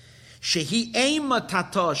 Shehi Ema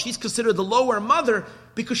Tata, she's considered the lower mother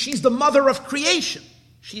because she's the mother of creation.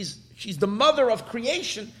 She's the mother of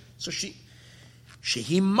creation, so Shehi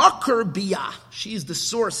Makar Biyah, she's the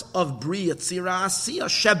source of Bria Tzira Asiya,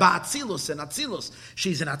 Sheba Atzilus and Atzilus.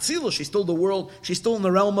 She's in Atzilus, she's still the world, she's still in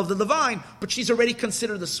the realm of the divine, but she's already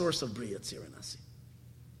considered the source of Bria Tzira and Asiya.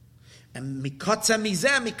 And mikatza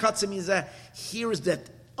mizeh, here is that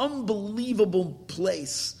unbelievable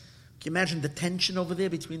place. Can you imagine the tension over there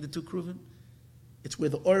between the two kruvim? It's where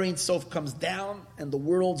the Or Ein Sof comes down and the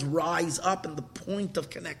worlds rise up and the point of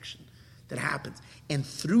connection that happens. And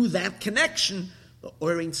through that connection, the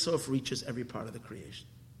Or Ein Sof reaches every part of the creation.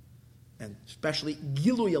 And especially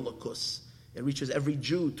Gilui Elokus, it reaches every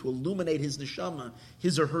Jew to illuminate his neshama,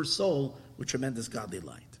 his or her soul, with tremendous godly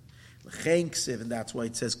light. And that's why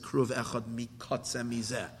it says Kruv Echad Mikatze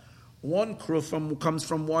Mizeh. One kruv comes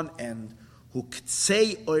from one end. Who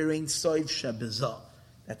ktsei Or Ein Sof shebezah.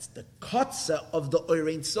 That's the katze of the Or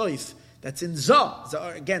Ein Sof. That's in Zah.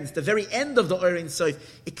 Again, it's the very end of the Or Ein Sof,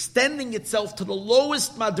 extending itself to the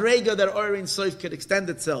lowest madrega that Or Ein Sof could extend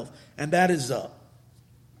itself, and that is Zah.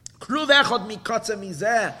 Kruv echad mikatze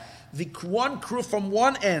mizeh. The one kruv from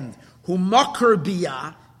one end, who makar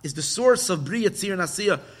biyah, is the source of Bria Tzir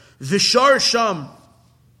Nasiyah. V'shar sham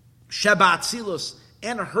sheba Atzilus,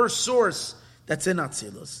 and her source that's in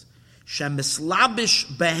Atzilus. Shemislabish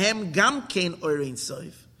behem gamkein Or Ein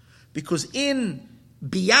Sof, because in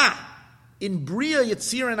biyah, in Bria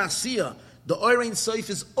Yetzir and Asiyah, the Or Ein Sof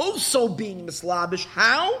is also being mislabish.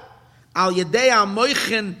 How? Al yedei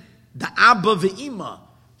amoichen the abba ve'ima,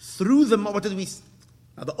 through the what did we?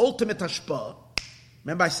 Now the ultimate hashpah.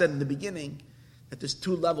 Remember, I said in the beginning that there's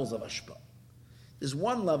two levels of hashpah. There's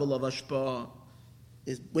one level of hashpah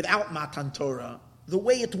is without Matan Torah, the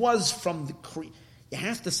way it was from the you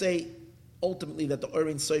have to say ultimately that the Or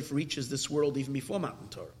Ein Sof reaches this world even before Matan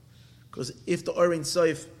Torah, because if the Or Ein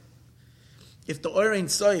Sof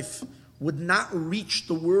would not reach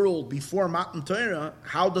the world before Matan Torah,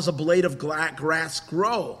 how does a blade of grass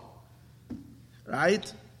grow?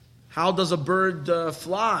 Right? How does a bird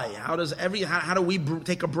fly? How do we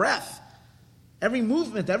take a breath? Every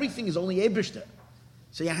movement, everything is only Eibishter.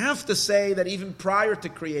 So you have to say that even prior to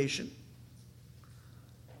creation,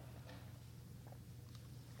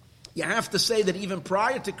 the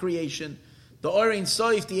Or Ein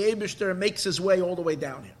Sof, the Eibishter, makes his way all the way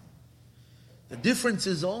down here. The difference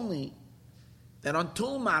is only that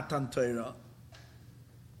until Matan Torah,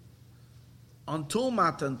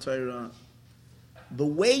 the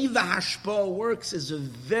way the hashpah works is a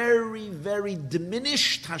very, very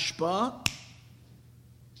diminished hashpah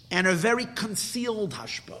and a very concealed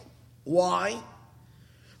hashpah. Why?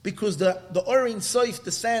 Because the Or Ein Sof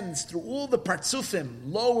descends through all the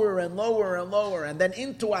partzufim, lower and lower and lower, and then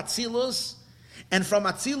into Atzilus, and from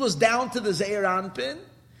Atzilus down to the Ze'er Anpin.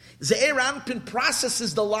 Ze'er Anpin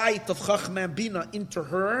processes the light of Chachma and Bina into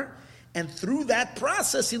her, and through that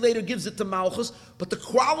process, he later gives it to Malchus. But the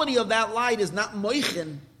quality of that light is not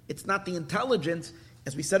moichin, it's not the intelligence.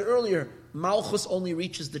 As we said earlier, Malchus only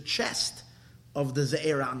reaches the chest of the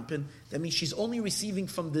Ze'er Anpin. That means she's only receiving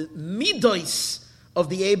from the midos of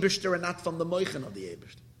the Eibishter and not from the moichin of the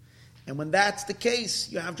Eibishter. And when that's the case,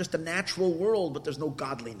 you have just a natural world, but there's no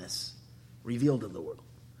godliness revealed in the world.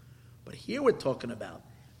 But here we're talking about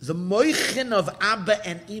the moichin of Abba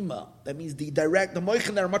and Ima. That means the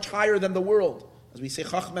moichin that are much higher than the world. As we say,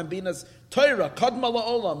 Chachma and Bina's Torah, Kadma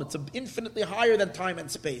La'olam, it's infinitely higher than time and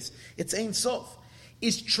space. It's Ein Sof.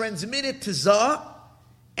 Is transmitted to Zah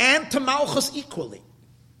and to Malchus equally.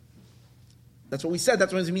 That's what we said.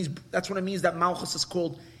 That's what it means that Malchus is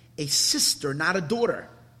called a sister, not a daughter.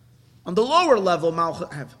 On the lower level, Malchus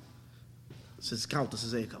this is Kalt, this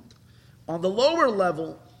is Eikalt. On the lower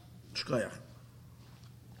level, Shkoyach.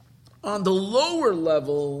 On the lower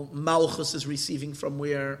level, Malchus is receiving from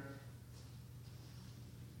where,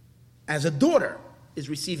 as a daughter, is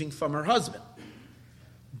receiving from her husband.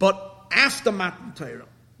 But after Matan Torah,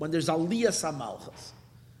 when there's Aliyah Malchus,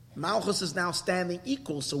 Malchus is now standing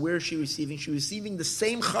equal. So where is she receiving? She's receiving the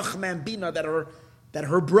same Chachma and Bina that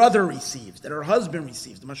her brother receives, that her husband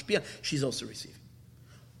receives. The Mashpia, she's also receiving.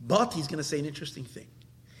 But he's going to say an interesting thing.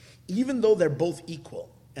 Even though they're both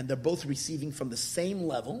equal and they're both receiving from the same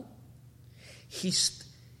level, he's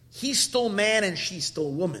still man and she's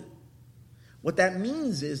still woman. What that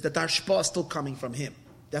means is that the hashpah is still coming from him.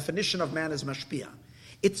 Definition of man is mashpia.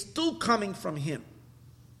 It's still coming from him.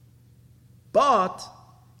 But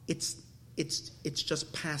it's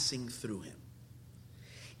just passing through him.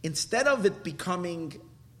 Instead of it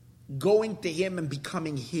going to him and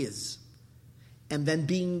becoming his, and then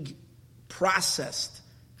being processed,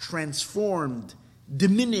 transformed,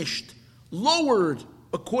 diminished, lowered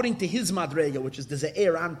according to his madrega, which is the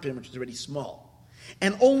Ze'er Anpin, which is already small,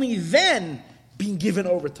 and only then being given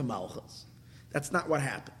over to Malchus. That's not what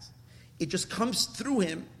happens. It just comes through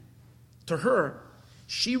him to her.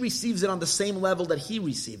 She receives it on the same level that he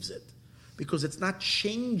receives it, because it's not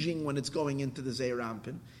changing when it's going into the Ze'er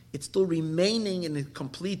Anpin. It's still remaining in a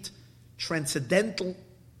complete transcendental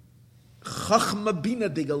Chachma Bina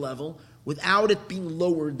Diga level without it being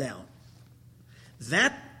lowered down.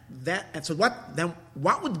 And so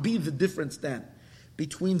what would be the difference then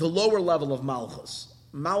between the lower level of Malchus?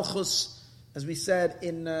 Malchus, as we said,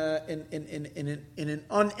 in an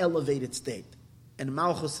unelevated state. And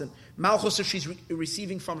Malchus if she's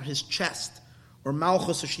receiving from his chest, or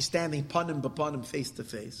Malchus if she's standing panim, face to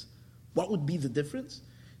face. What would be the difference?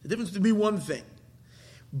 The difference would be one thing.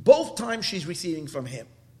 Both times she's receiving from him.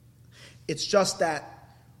 It's just that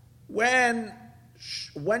when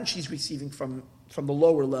she's receiving from the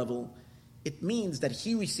lower level, it means that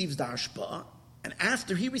he receives the hashpa'ah, and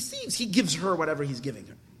after he receives, he gives her whatever he's giving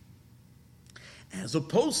her. As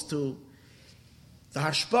opposed to, the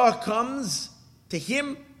hashpa'ah comes to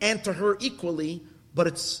him and to her equally, but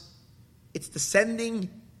it's descending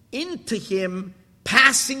into him,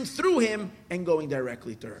 passing through him, and going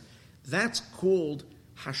directly to her. That's called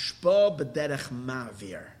hashpa'ah b'derech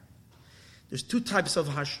ma'avir. There's two types of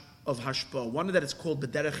hashpa'ah. One that is called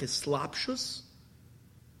b'derech hislapshus,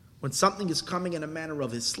 when something is coming in a manner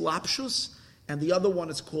of hislapshus, and the other one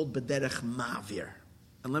is called b'derech ma'avir.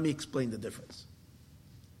 And let me explain the difference.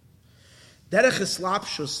 Derech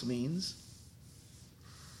hislapshus means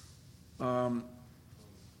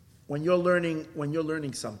when you're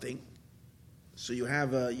learning something, so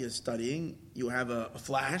you're studying, you have a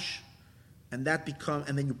flash, and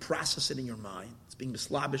then you process it in your mind. It's being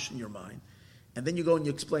mislabish in your mind. And then you go and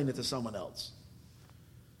you explain it to someone else.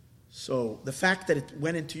 So the fact that it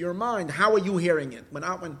went into your mind, how are you hearing it?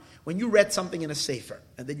 When you read something in a sefer,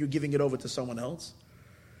 and then you're giving it over to someone else.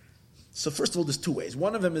 So first of all, there's two ways.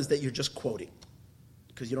 One of them is that you're just quoting,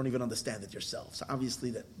 because you don't even understand it yourself. So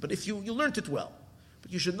obviously but if you learned it well.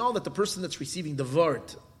 But you should know that the person that's receiving the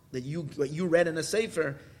vart, what you read in a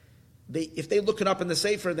sefer, if they look it up in the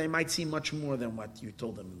sefer, they might see much more than what you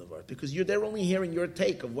told them in the vart, because they're only hearing your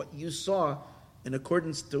take of what you saw in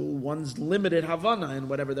accordance to one's limited Havana and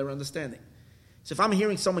whatever they're understanding. So if I'm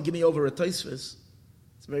hearing someone give me over a Tosfos,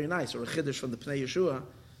 it's very nice, or a Chiddush from the Pnei Yeshua,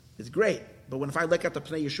 it's great. But if I look at the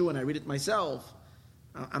Pnei Yeshua and I read it myself,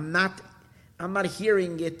 I'm not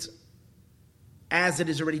hearing it as it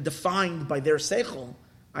is already defined by their seichel.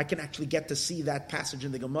 I can actually get to see that passage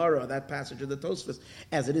in the Gemara, or that passage in the Tosfos,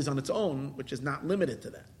 as it is on its own, which is not limited to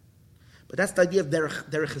that. But that's the idea of derech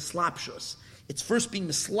hislapshus. It's first being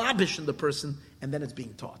mislabish in the person, and then it's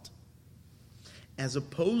being taught. As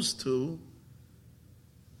opposed to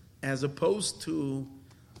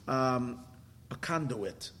a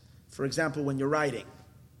conduit. For example, when you're writing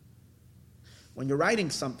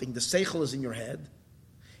something, the seichel is in your head,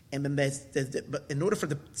 and then but in order for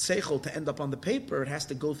the seichel to end up on the paper, it has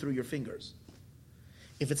to go through your fingers.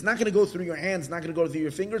 If it's not going to go through your hands, not going to go through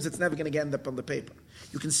your fingers, it's never going to end up on the paper.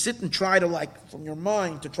 You can sit and try to, from your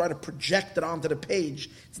mind, to try to project it onto the page.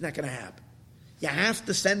 It's not going to happen. You have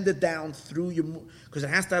to send it down through because it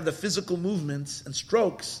has to have the physical movements and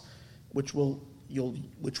strokes, which will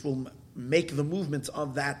make the movements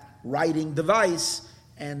of that writing device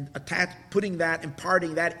and imparting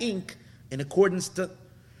that ink in accordance to.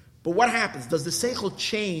 But what happens? Does the seichel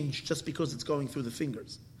change just because it's going through the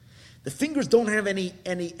fingers? The fingers don't have any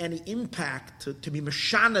impact to be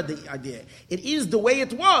mashana the idea. It is the way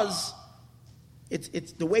it was.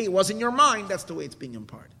 It's the way it was in your mind. That's the way it's being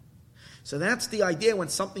imparted. So that's the idea when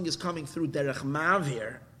something is coming through derech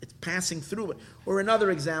ma'avir. It's passing through it. Or another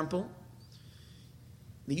example,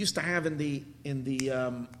 they used to have in the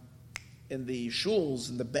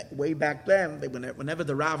shuls way back then. Whenever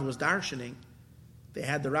the Rav was darshaning, they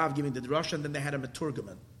had the Rav giving the drasha, and then they had a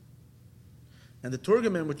meturgaman. And the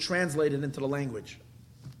Turgaman would translate it into the language.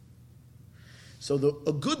 So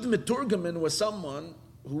a good Meturgaman was someone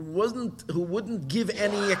who wouldn't give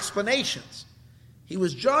any explanations. He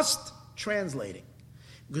was just translating.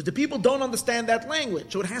 Because the people don't understand that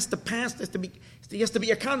language. So it has to pass, he has to be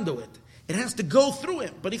a conduit. It has to go through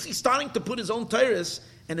him. But if he's starting to put his own tyrus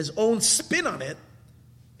and his own spin on it,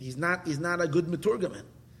 he's not a good Meturgaman.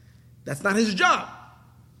 That's not his job.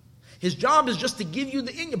 His job is just to give you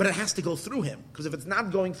the English, but it has to go through him. Because if it's not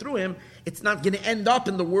going through him, it's not going to end up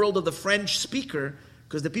in the world of the French speaker,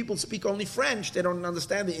 because the people speak only French, they don't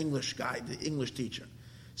understand the English guy, the English teacher.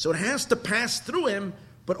 So it has to pass through him,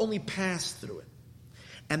 but only pass through it.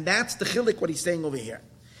 And that's the chilik, what he's saying over here.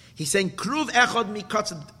 He's saying, Kruv echad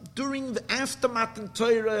mikatz, during the after Matan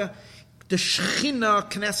Torah, the Shechina,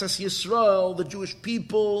 Knesset Yisrael, the Jewish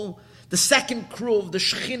people, the second kruv, the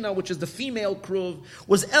Shechina, which is the female kruv,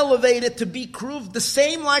 was elevated to be kruv the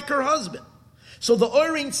same like her husband. So the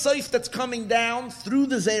Orin Seif that's coming down through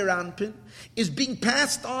the Zeir Anpin is being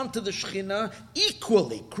passed on to the Shechina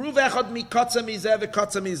equally. Kruv echad mikatza mizeh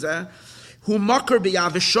v'katza mizeh. Hu makar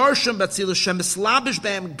b'yavisharshem batzilus shemislabish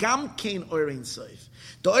behem gam kein oirein soif.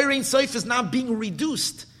 The oirein soif is now being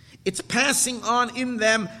reduced. It's passing on in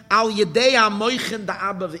them al yedei ha-moichen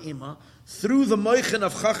da-abba v'ima, through the moichen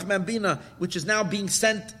of Chachma and Bina, which is now being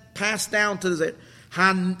passed down to the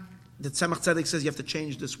Han. The Tzemach Tzedek says you have to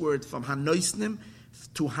change this word from hanoisnim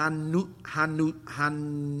to hanitonim.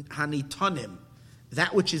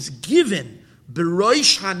 That which is given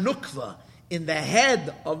beroish hanukva, in the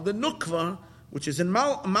head of the nukva, which is in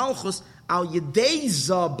Malchus, al yedei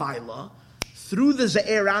zabayla, through the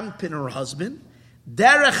Ze'er Anpin, her husband,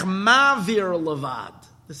 derech mavir levad.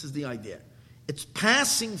 This is the idea. It's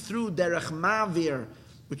passing through derech mavir,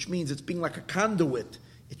 which means it's being like a conduit.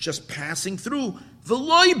 It's just passing through.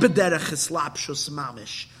 V'loy b'derech eslapshus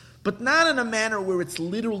mamish, but not in a manner where it's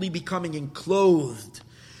literally becoming enclosed.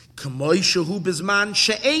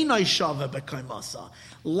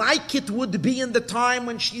 Like it would be in the time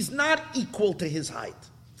when she's not equal to his height.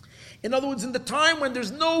 In other words, in the time when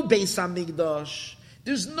there's no Beis Hamikdash,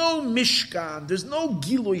 there's no Mishkan, there's no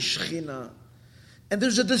Gilui Shechina, and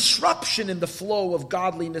there's a disruption in the flow of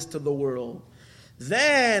godliness to the world,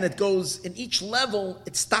 then it goes in each level,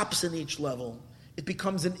 it stops in each level. It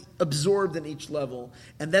becomes absorbed in each level.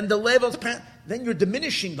 And then the levels, then you're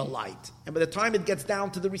diminishing the light. And by the time it gets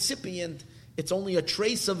down to the recipient, it's only a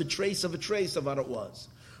trace of a trace of a trace of what it was.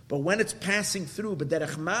 But when it's passing through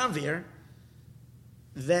b'derech mavir,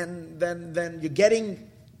 then you're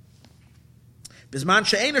getting bisman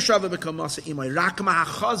she'eina shava b'kamasa imay rakma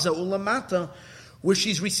hachaza ulamata, where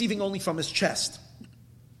she's receiving only from his chest.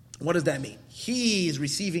 What does that mean? He is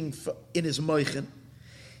receiving in his moichen.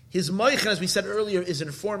 His moichen, as we said earlier, is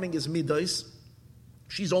informing his midos.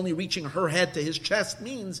 She's only reaching her head to his chest,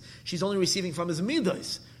 means she's only receiving from his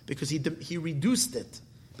midos, because he reduced it,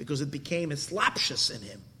 because it became slapshus in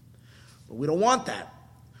him. But we don't want that.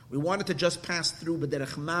 We want it to just pass through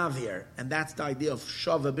b'derech mavir, and that's the idea of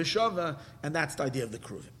shava b'shava, and that's the idea of the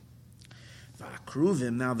kruvim.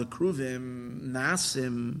 V'akruvim, now the kruvim,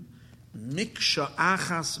 nasim, miksha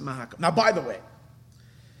achas mahakam. Now, by the way,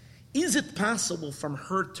 is it possible from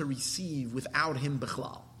her to receive without him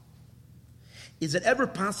bichlal? Is it ever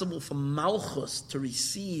possible for Malchus to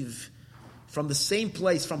receive from the same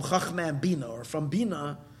place, from Chachma and Bina, or from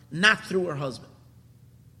Bina, not through her husband?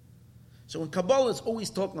 So in Kabbalah, it's always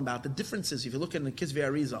talking about the differences. If you look at the Kisvei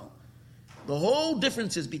Arizal, the whole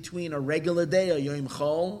differences between a regular day, a Yom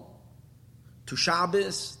Chol, to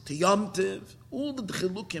Shabbos, to Yom Tiv, all the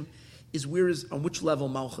chilukim is on which level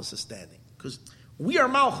Malchus is standing. Because we are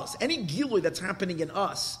Malchus. Any gilui that's happening in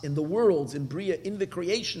us, in the worlds, in Bria, in the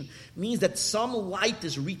creation, means that some light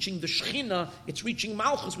is reaching the Shechina, it's reaching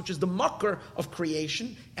Malchus, which is the makar of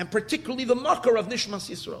creation, and particularly the makar of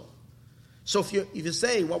Nishmas Yisrael. So if you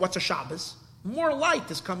say, well, what's a Shabbos? More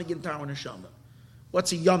light is coming into our neshama.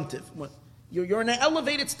 What's a Yom Tiv? You're in an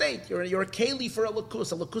elevated state. You're a keli for a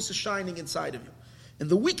lakus. A lakus is shining inside of you. In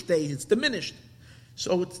the weekday, it's diminished.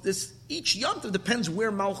 So it's this. Each Yom Tiv depends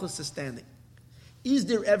where Malchus is standing. Is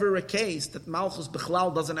there ever a case that Malchus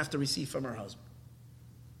Bechlal doesn't have to receive from her husband?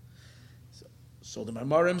 So the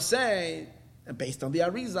Mamorim say, and based on the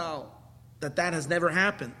Arizal, that has never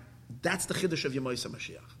happened. That's the Chiddush of Yemoisa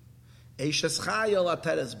Mashiach. Eishes Chayel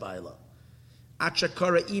Ateres Baila.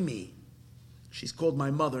 Achakara Imi. She's called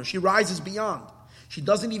my mother. She rises beyond. She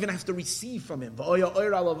doesn't even have to receive from him. V'oya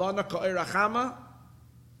oira lavana ka'oira chama,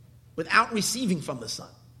 without receiving from the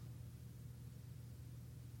son.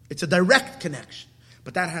 It's a direct connection.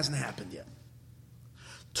 But that hasn't happened yet.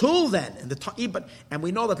 Till then, and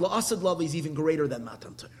we know that La'asad Love is even greater than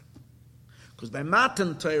Matan Torah. Because by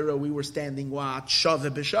Matan Torah, we were standing what? Shava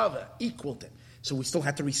b'shava, equal to him. So we still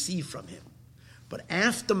had to receive from him. But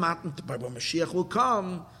after Matan Torah, when Mashiach will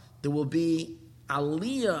come, there will be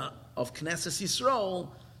aliyah of Knesset Yisrael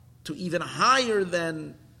to even higher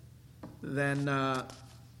than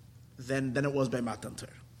it was by Matan Torah.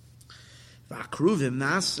 V'akruvim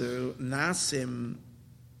nasim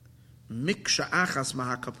miksha achas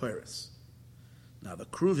mahakaperes. Now the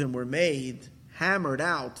kruvim were hammered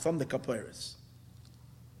out from the kaperes.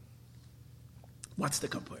 What's the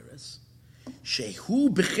kaperes? Shehu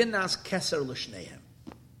b'chinas keser l'shneihem.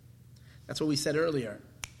 That's what we said earlier,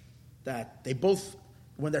 that they both,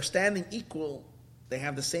 when they're standing equal, they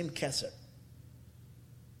have the same keser.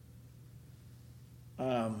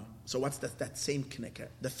 So what's that same knicker?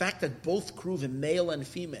 The fact that both kruvim, male and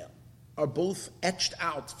female, are both etched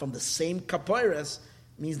out from the same kapiras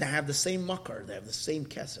means they have the same makar, they have the same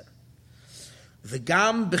keser.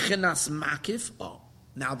 V'gam b'chinas makif. Oh,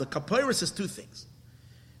 now the kapiras is two things.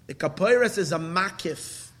 The kapiras is a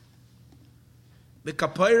makif. The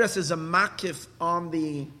kapiras is a makif on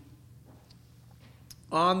the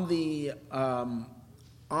on the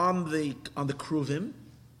kruvim,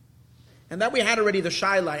 and that we had already the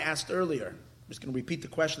shaila I asked earlier. I'm just going to repeat the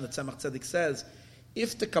question that Tzemach Tzedek says: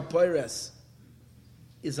 if the kaporos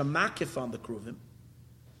is a makif on the kruvim,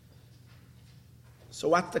 so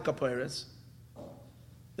what's the kaporos?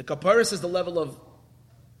 The kaporos is the level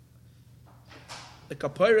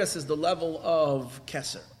of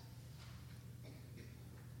keser,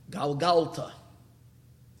 galgalta.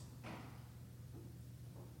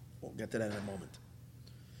 We'll get to that in a moment.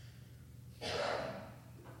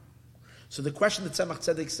 So the question that Tzemach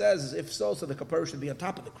Tzedek says is, if so the kapara should be on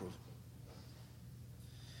top of the kruvim.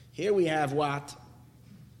 Here we have what?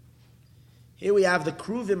 Here we have the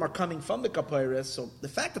kruvim are coming from the kaparas, so the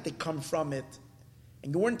fact that they come from it,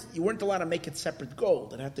 and you weren't allowed to make it separate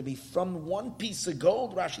gold. It had to be from one piece of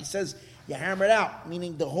gold. Rashi says you hammer it out,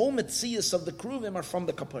 meaning the whole metzias of the kruvim are from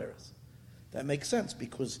the kaparas. That makes sense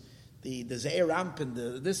because the Zeir Ramp and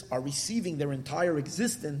this are receiving their entire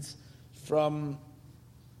existence from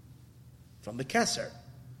the Keser.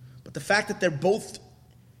 But the fact that they're both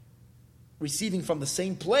receiving from the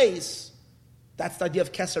same place, that's the idea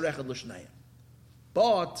of Keser Echad L'Shnayim.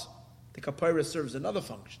 But the Kapara serves another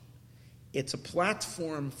function. It's a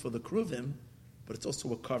platform for the Kruvim, but it's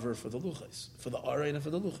also a cover for the Luchais, for the Arayin and for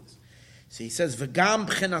the Luchais. So he says, V'gam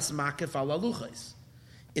b'chenas makif ala Luchais.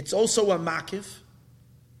 It's also a makif.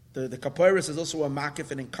 The Kaporos is also a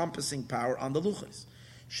makif, an encompassing power on the Luchais.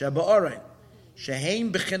 Sheba Arayin.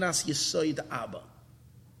 Sheheim b'chenas Yisoid Abba.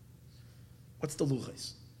 What's the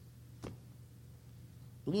Luchais?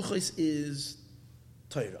 The Luchais is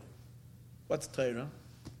Torah. What's Torah?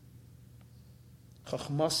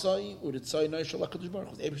 Chachmasai uritzayinai shel HaKadosh Baruch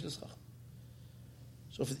Hu, the Eibishter's Chachma.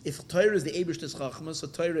 So if Torah is the Eibishter's Chachma, so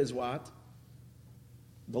Torah is what?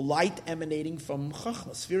 The light emanating from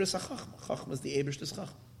Chachma, Sfiras HaChachma. Chachma is the Eibishter's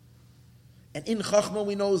Chachma. And in Chachma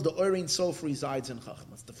we know is the Orein Sof resides in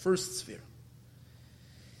Chachma. It's the first sphere.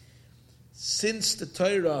 Since the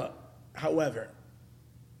Torah, however,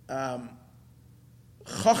 Chachma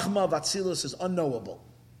of Atzilus is unknowable,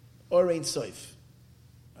 Orein Sof.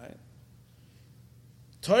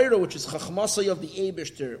 Torah, which is Chachmasai of the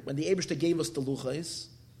Eibishter, when the Eibishter gave us the Luchais,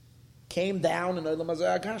 came down in Olam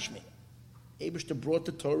Hazeh HaGashmi. Eibishter brought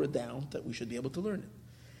the Torah down that we should be able to learn it.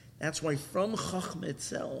 That's why from Chachma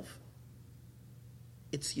itself,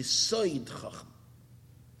 it's Yesoid Chachma.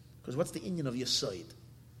 Because what's the inyan of Yesoid?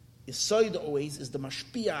 Yesoid always is the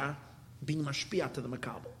Mashpia being Mashpia to the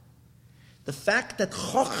Makabel. The fact that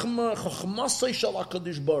Chachmasai Shel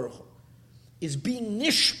HaKadosh Baruch Hu is being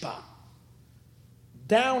Nishpa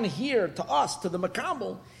down here to us, to the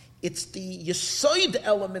Makabel, it's the Yesoid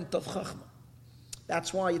element of Chachma.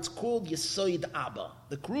 That's why it's called Yesoid Abba.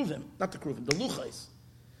 The Kruvim, not the Kruvim, the Luchais.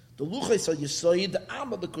 The Luchais are Yesoid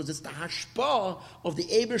Abba because it's the Hashpah of the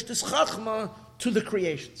Eibishter's Chachma to the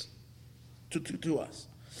creations, to us.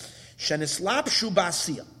 Shenislap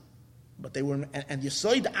Shubasiya. But they were, and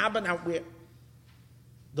Yesoid Abba, now where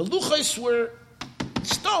the Luchais were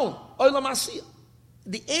stone, Olam Asiyah.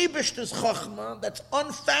 The Eibishter's Chachma, that's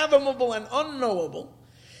unfathomable and unknowable,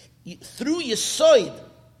 through Yesoid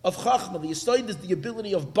of Chachma, the Yesoid is the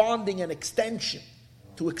ability of bonding and extension,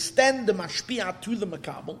 to extend the Mashpia to the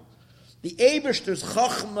Makabel. The Eibishter's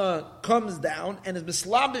Chachma comes down and is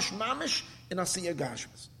Mislabish Mamish in Asiyah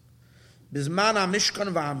Gashmas. Bizman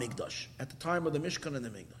HaMishkan VaHaMikdash, at the time of the Mishkan and the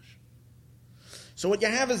Mikdash. So what you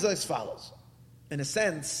have is as follows. In a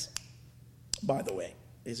sense, by the way,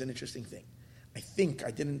 is an interesting thing. I think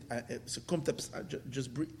I didn't.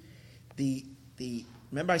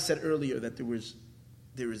 Remember I said earlier that there is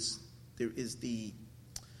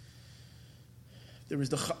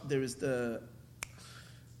the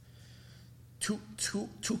two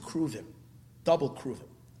kruvim, double kruvim.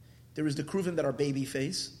 There is the kruvim that are baby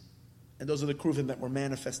face, and those are the kruvim that were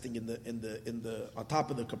manifesting in the on top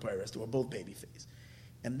of the kapiras. They were both baby face.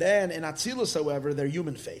 And then in Atzilus, however, they're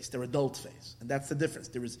human face, they're adult face, and that's the difference.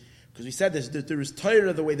 There is, because we said this, there is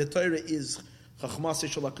Torah the way the Torah is Chachmas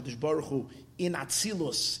Shel HaKadosh Baruch Hu in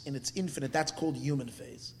Atzilus, in its infinite. That's called human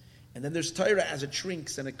face. And then there's Torah as it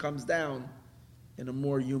shrinks and it comes down in a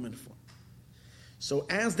more human form. So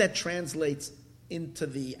as that translates into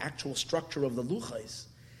the actual structure of the Luchais,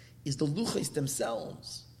 is the Luchais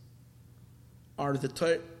themselves are the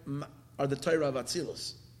Torah of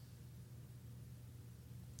Atzilus.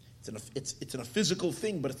 It's in a physical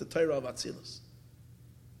thing, but it's the Torah of Atzilus.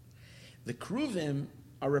 The Kruvim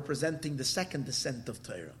are representing the second descent of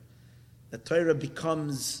Torah. The Torah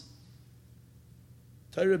becomes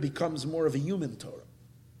more of a human Torah.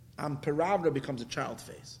 Peravra becomes a child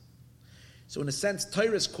face. So in a sense,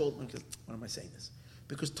 Torah is called, what am I saying this?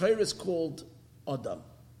 Because Torah is called Adam.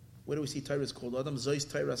 Where do we see Torah is called Adam? Zois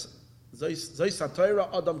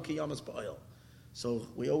HaTorah Adam Ki Yamas Ba'ayil. So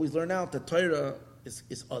we always learn out that Torah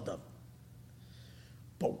is Adam.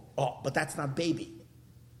 But that's not baby.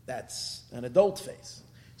 That's an adult face.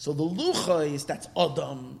 So the Luchais, that's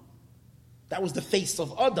Adam. That was the face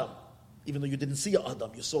of Adam. Even though you didn't see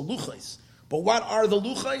Adam, you saw Luchais. But what are the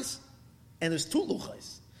Luchais? And there's two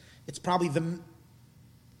Luchais. It's probably the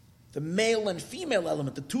male and female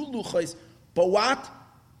element, the two Luchais. But what?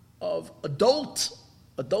 Of adult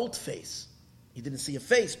face. You didn't see a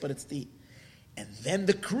face, but it's the... And then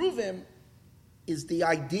the Kruvim is the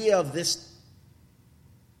idea of this...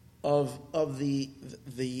 Of the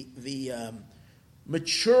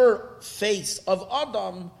mature face of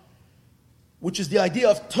Adam, which is the idea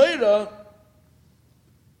of Torah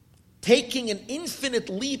taking an infinite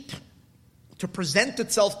leap to present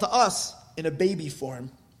itself to us in a baby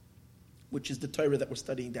form, which is the Torah that we're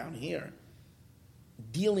studying down here,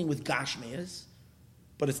 dealing with Gashmias,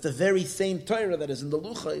 but it's the very same Torah that is in the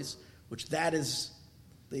Luchais, which that is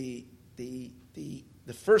the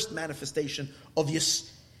first manifestation of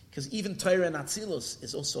Yis. Because even Torah and Atzilus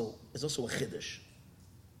is also a Chiddush.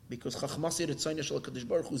 Because Chachmasi Ritzayin Shel HaKadosh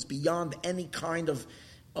Baruch Hu is beyond any kind of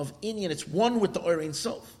inyan. It's one with the Or Ein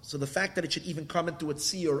Sof. So the fact that it should even come into its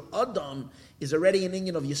Tzi or Adam is already an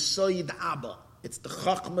inyan of Yesoid Abba. It's the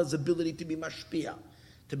Chachma's ability to be Mashpia,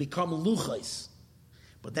 to become Luchais.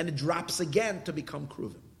 But then it drops again to become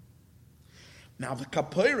Kruvim. Now the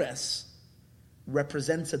Kapoires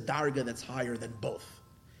represents a Darga that's higher than both.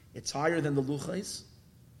 It's higher than the Luchais,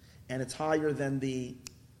 and it's higher than the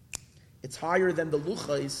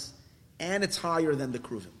Luchais, and it's higher than the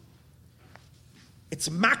Kruvim. It's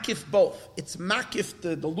makif both. It's makif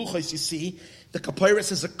the Luchais, you see. The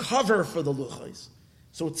Kapoires is a cover for the Luchais.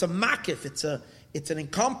 So it's a makif, it's an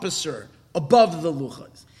encompasser above the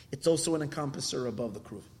Luchais. It's also an encompasser above the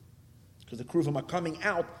Kruvim. Because the Kruvim are coming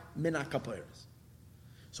out min HaKapoires.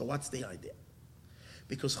 So what's the idea?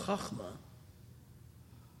 Because Chachma,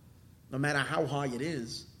 no matter how high it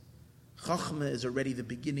is, Chachma is already the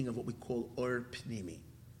beginning of what we call Or Pnimi.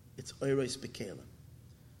 It's Oros Bekelim.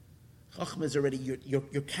 Chachma is already,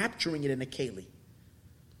 you're capturing it in a Keli.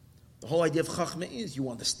 The whole idea of Chachma is you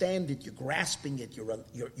understand it, you're grasping it,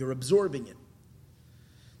 you're absorbing it.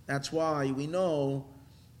 That's why we know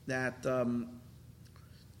that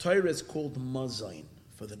Torah is called Mazain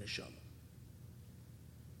for the Neshama.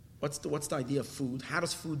 What's the idea of food? How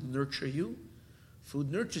does food nurture you?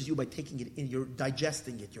 Food nurtures you by taking it in, you're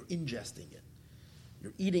digesting it, you're ingesting it.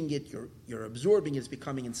 You're eating it, you're absorbing it, it's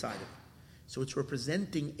becoming inside of it. So it's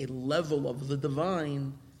representing a level of the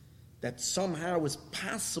divine that somehow is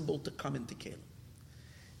possible to come into Kelim.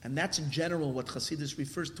 And that's in general what Chassidus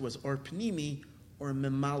refers to as Or Pnimi or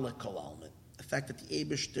Memala Kol Almin. The fact that the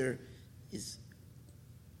Eibishter is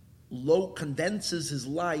condenses his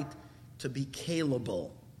light to be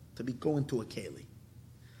Kalable, to be go into a Keli.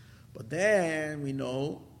 But then we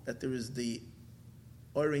know that there is the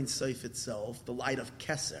Or Ein Sof itself, the light of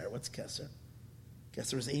Keser. What's Keser?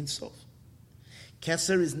 Keser is Ein Sof.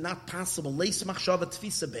 Keser is not possible. Leis machshava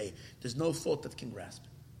tfisa bey. There's no thought that can grasp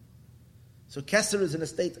it. So Keser is in a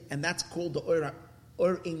state, and that's called the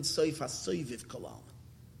Or Ein Sof HaSoviv Kol,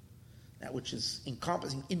 that which is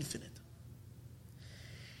encompassing infinite.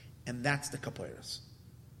 And that's the Kapoires.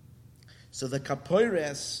 So the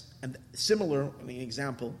Kapoires, and similar, an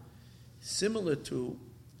example, similar to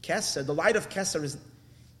Keser, the light of Keser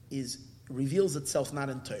is reveals itself not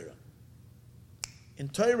in Torah. In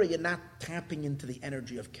Torah, you're not tapping into the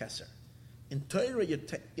energy of Keser. In Torah,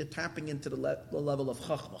 you're tapping into the level of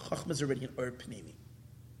Chachma. Chachma is already an Or Pnimi.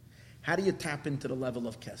 How do you tap into the level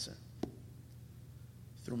of Keser?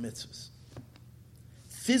 Through mitzvahs.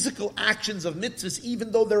 Physical actions of mitzvahs,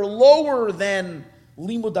 even though they're lower than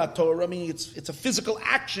Limudat Torah, I mean, it's a physical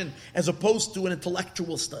action as opposed to an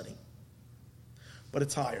intellectual study. But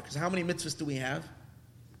it's higher, because how many mitzvahs do we have?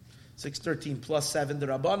 613 plus 7, the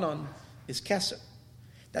Rabbanon, is Keser.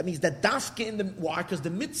 That means that dafke in the, why? Because the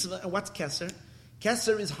mitzvah, and what's Keser?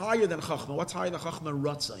 Keser is higher than Chachma. What's higher than Chachma?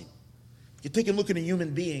 Ratzain. If you take a look at a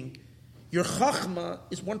human being, your Chachma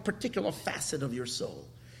is one particular facet of your soul.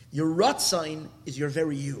 Your Ratzain is your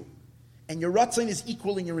very you. And your Ratzain is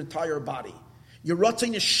equal in your entire body. Your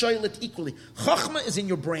Ratzain is shaylet equally. Chachma is in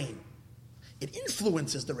your brain. It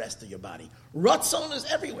influences the rest of your body. Ratzon is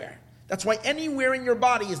everywhere. That's why anywhere in your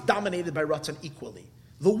body is dominated by Ratzon equally.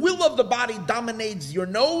 The will of the body dominates your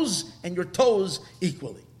nose and your toes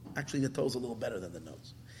equally. Actually, the toes are a little better than the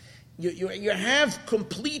nose. You have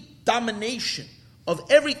complete domination of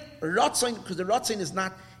every Ratzon, because the Ratzon is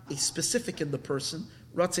not a specific in the person.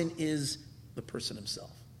 Ratzon is the person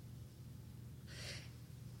himself.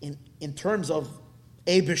 in terms of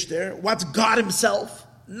Eibishter, what's God himself,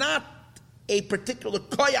 not a particular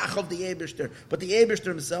koyach of the Eibishter, but the Eibishter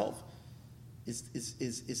himself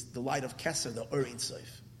is the light of Keser, the Or Ein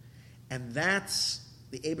Sof. And that's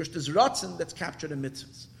the Eibishter's Ratzon that's captured in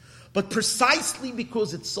mitzvahs. But precisely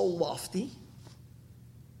because it's so lofty,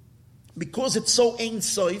 because it's so Ein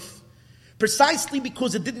Sof, precisely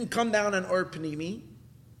because it didn't come down on Or Pnimi,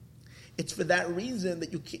 it's for that reason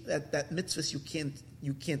that that mitzvahs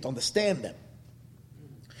you can't understand them.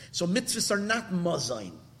 So mitzvahs are not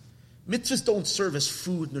mazayin. Mitzvahs don't serve as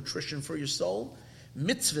food, nutrition for your soul.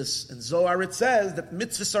 Mitzvahs, in Zohar it says that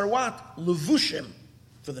mitzvahs are what? Levushim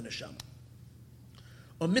for the neshama.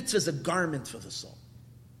 A mitzvah is a garment for the soul.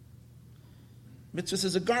 Mitzvahs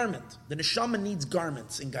is a garment. The neshama needs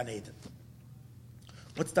garments in Gan Eden.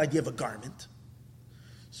 What's the idea of a garment?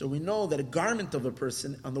 So we know that a garment of a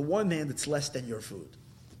person, on the one hand, it's less than your food.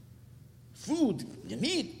 Food, you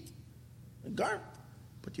need a garment.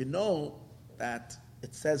 But you know that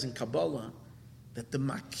it says in Kabbalah that the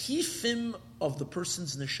makifim of the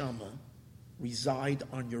person's neshama reside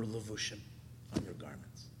on your levushim, on your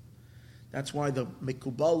garments. That's why the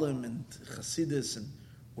Mekubalim and Chasidus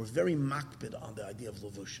were very makbid on the idea of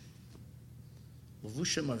levushim.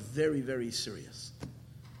 Levushim are very, very serious.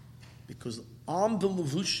 Because on the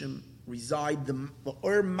levushim reside the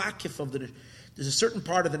or makif of the. There's a certain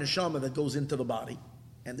part of the neshama that goes into the body,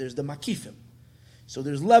 and there's the makifim. So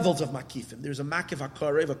there's levels of makifim. There's a makif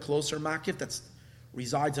hakarev, a closer makif that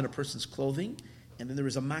resides in a person's clothing, and then there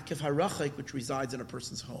is a makif harachik which resides in a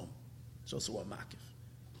person's home. It's also a makif.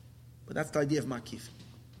 But that's the idea of makif.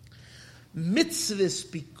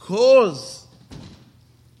 Mitzvahs, because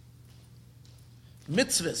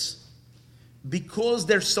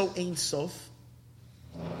they're so Ein Sof,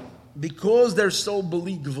 because they're so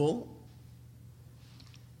beligvul,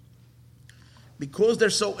 because they're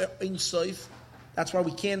so Ein Sof, that's why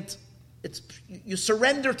we can't, you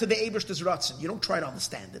surrender to the Eibishter's Ratzon. You don't try to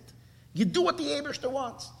understand it. You do what the Eibishter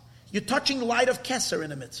wants. You're touching light of Keser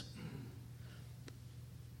in a mitzvah.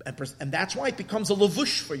 And that's why it becomes a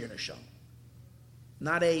levush for your neshama.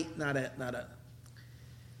 Not a.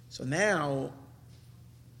 So now,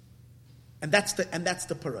 and that's the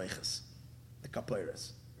paroiches, the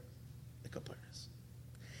kapoiras.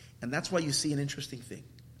 And that's why you see an interesting thing.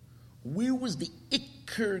 Where was the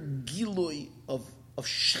ikar gilui of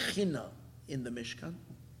Shechina in the Mishkan?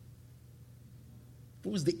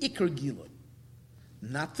 Where was the ikar gilui?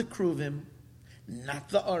 Not the kruvim, not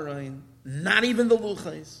the arayin, not even the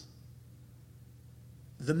luchais.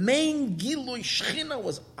 The main gilui Shechina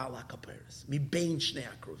was ala kapoiras, mi bein shnei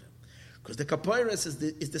akruvim. Because the kapoiras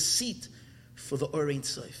is the seat for the Or Ein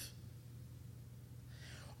Sof.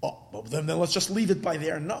 Oh, but then let's just leave it by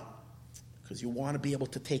there. No. Because you want to be able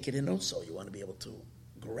to take it in also. You want to be able to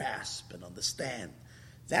grasp and understand.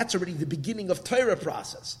 That's already the beginning of Torah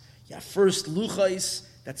process. You have first luchais,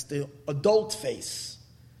 that's the adult face.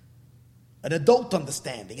 An adult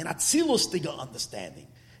understanding, an atzilus diga understanding.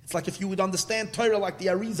 It's like if you would understand Torah like the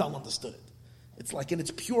Arizal understood it. It's like in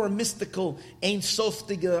its pure mystical Ein Sof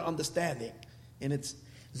diga understanding.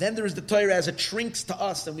 Then there is the Torah as it shrinks to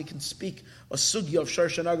us, and we can speak a sugi of Shor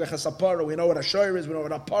Shenagach HaSapara. We know what a shor is, we know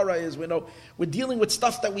what a para is, we're dealing with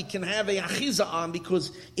stuff that we can have a achiza on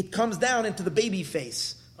because it comes down into the baby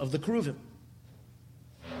face of the kruvim.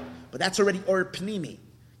 But that's already Or Pnimi.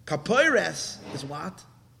 Kapoires is what?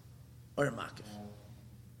 Or Makif.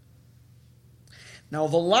 Now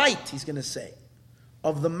the light, he's going to say,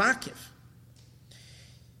 of the Makif,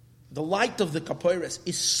 the light of the Kapoires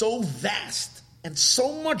is so vast and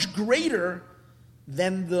so much greater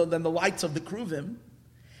than the lights of the Kruvim,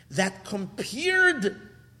 that compared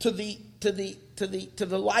to the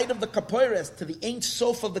light of the Kapoires, to the Ein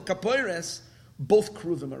Sof of the Kapoires, both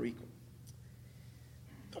Kruvim are equal.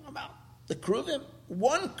 Talking about the Kruvim,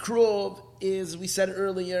 one Kruv is, we said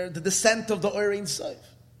earlier, the descent of the Or Ein Sof.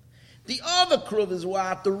 The other Kruv is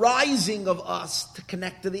what? The rising of us to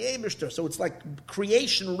connect to the Eibishter. So it's like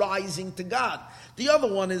creation rising to God. The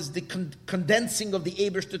other one is the condensing of the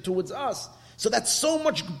Eibishter towards us. So that's so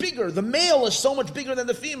much bigger. The male is so much bigger than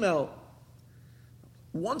the female.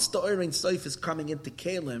 Once the Or Ein Sof is coming into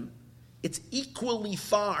Kalim, it's equally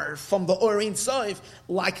far from the Or Ein Sof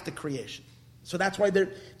like the creation. So that's why they're,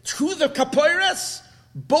 to the Kapoires,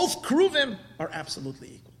 both Kruvim are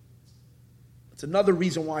absolutely equal. It's another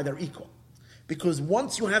reason why they're equal. Because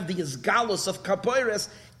once you have the Izgalus of Kapoires,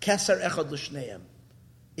 Keser Echad L'Shneim,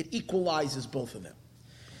 it equalizes both of them.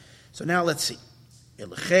 So now let's see.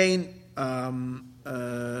 Elchein v'gama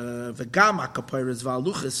Kapoires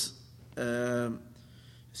v'aluchis.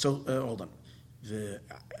 So hold on.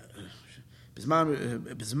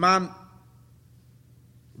 Bizman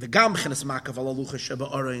v'gam b'chinas makav al halucha sheba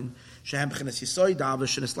aron shehem b'chinas yisoy da'ava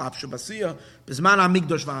sheneslap shebasiya bizman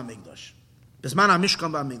hamikdash v'hamikdash bizman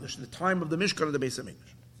hamishkan v'hamikdash, the time of the Mishkan and the Beis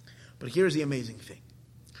Hamikdash. But here's the amazing thing.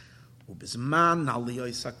 Ubizman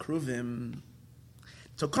aliyos hakruvim.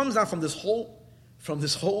 So it comes out from this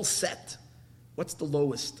whole set. What's the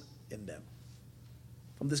lowest in them?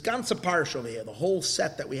 From this ganze parsha over here, the whole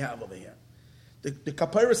set that we have over here. The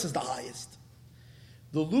kapiros is the highest.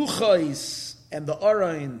 The luchais and the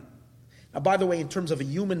arain. Now, by the way, in terms of a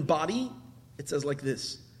human body, it says like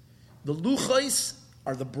this: the luchais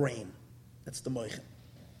are the brain. That's the moichin.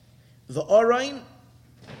 The arain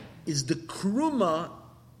is the kruma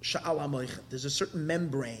sha'al ha-moichin. There's a certain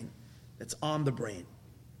membrane that's on the brain,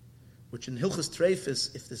 which in Hilchos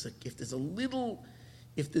Treifus, if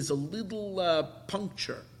there's a little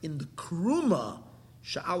puncture in the kruma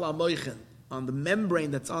sha'al ha-moichin, on the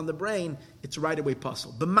membrane that's on the brain, it's right away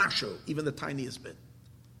puzzle. B'masho, even the tiniest bit.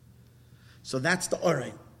 So that's the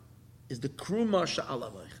orain, is the kruma sha'al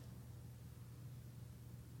ha-moichin.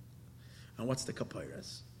 And what's the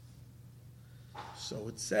kapayres? So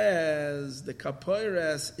it says the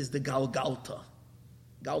kapayres is the galgalta.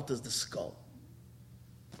 Galta is the skull.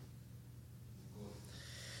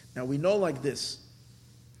 Now we know like this,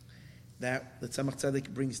 that the Tzemach Tzedek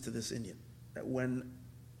brings to this Indian, that when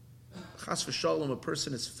chas v'shalom a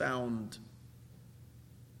person is found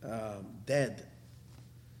dead,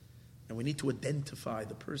 and we need to identify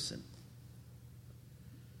the person.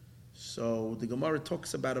 So the Gemara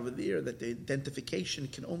talks about over there that the identification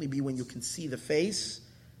can only be when you can see the face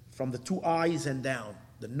from the two eyes and down,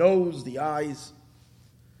 the nose, the eyes.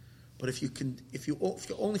 But if you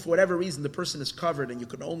only for whatever reason the person is covered and you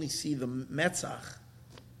can only see the metzach,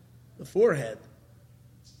 the forehead,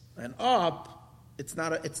 and up, it's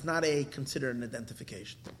not a considered an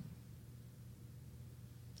identification.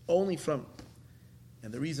 Only from,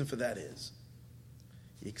 and the reason for that is,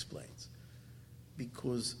 he explains,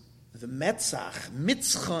 because the metzach,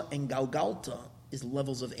 mitzcha, and galgalta is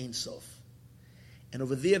levels of Ein Sof. And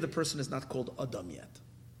over there, the person is not called Adam yet.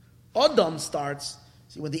 Adam starts,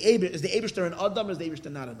 see, when is the Eibishter an Adam, or is the Eibishter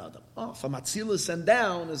not an Adam? Oh, from Atzilus and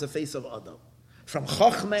down is the face of Adam. From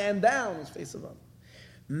Chochmah and down is the face of Adam.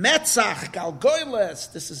 Metzach,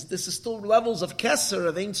 galgoyles, this is still levels of Keser,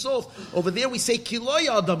 of Ein Sof. Over there, we say Kiloy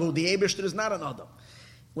Adamu, the Eibishter is not an Adam.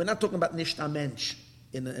 We're not talking about Nishta Mensch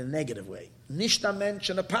in a negative way. Nishta Mensch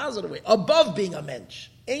in a positive way. Above being a Mensch.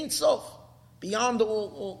 Ein Sof. Beyond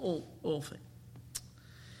all things.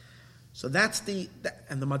 So that's and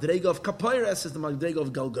the Madrega of Kapayres is the Madrega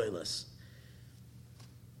of Galgoyles.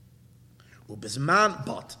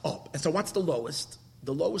 And so what's the lowest?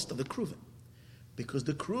 The lowest of the Kruvim. Because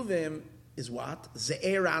the Kruvim is what?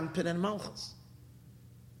 Ze'er, Anpin, and Malchus.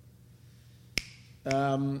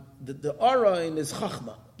 The Arain is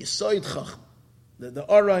Chachma. Yesoid Chachma. The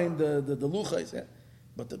Arain, the Luchais. Yeah?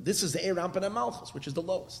 But this is the Ze'er, Anpin, and Malchus, which is the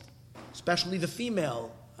lowest. Especially the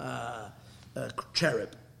female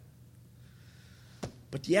cherub.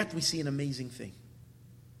 But yet we see an amazing thing.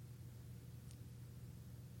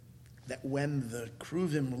 That when the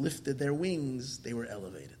Kruvim lifted their wings, they were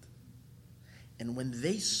elevated. And when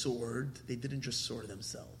they soared, they didn't just soar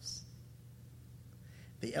themselves.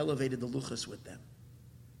 They elevated the Luchas with them.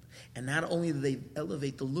 And not only did they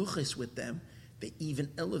elevate the Luchas with them, they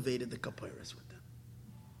even elevated the Kapairas with them.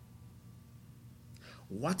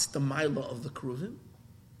 What's the Maila of the Kruvim?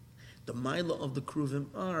 The Maila of the Kruvim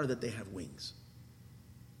are that they have wings.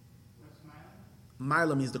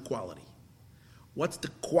 Maila means the quality. What's the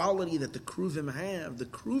quality that the Kruvim have? The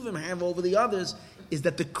Kruvim have over the others is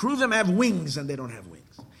that the Kruvim have wings and they don't have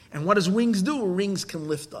wings. And what does wings do? Wings can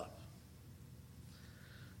lift up.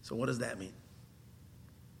 So what does that mean?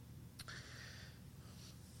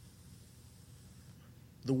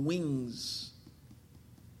 The wings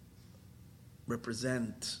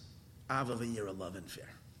represent Ava v'yira, love and fear.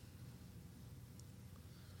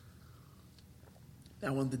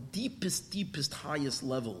 Now, on the deepest, highest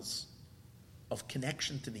levels of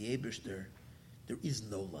connection to the Eibishter, there is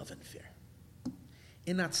no love and fear.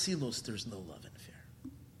 In Atzilus, there's no love and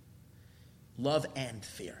fear. Love and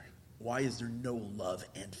fear. Why is there no love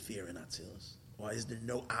and fear in Atzilus? Why is there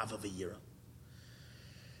no Ava v'yira?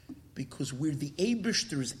 Because where the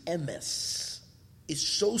Eibishter's emes is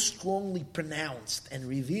so strongly pronounced and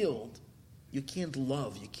revealed, you can't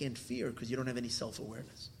love, you can't fear, because you don't have any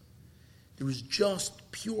self-awareness. There is just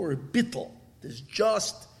pure bittul. There's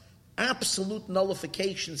just absolute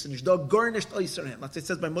nullification. Since the garnished oisarhem, like it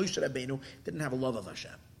says by Moshe Rabbeinu, didn't have a love of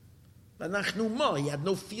Hashem. He had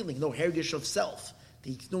no feeling, no hergish of self,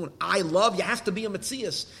 I love, you have to be a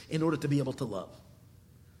Metzias in order to be able to love.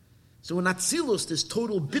 So in Atzilus, there's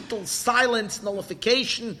total bittul, silence,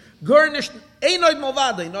 nullification, garnished, einoid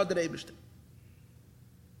malvada, not the Eibishter.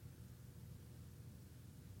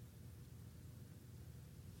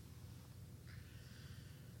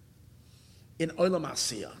 In Olam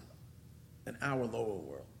Asiyah, in our lower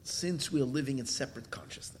world, since we are living in separate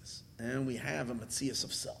consciousness, and we have a Metzias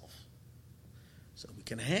of self, so we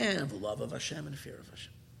can have love of Hashem and fear of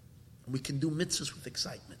Hashem. And we can do mitzvahs with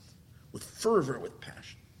excitement, with fervor, with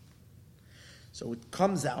passion. So it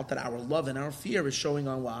comes out that our love and our fear is showing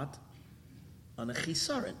on what? On a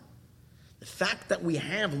chisaron. The fact that we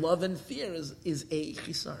have love and fear is a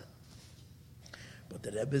chisaron. But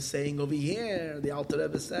the Rebbe is saying over here, the Alter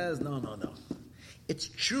Rebbe says, no. It's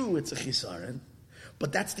true, it's a chisaron,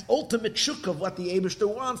 but that's the ultimate shuk of what the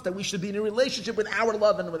Eibishter wants, that we should be in a relationship with our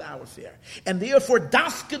love and with our fear. And therefore,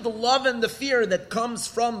 dafka, the love and the fear that comes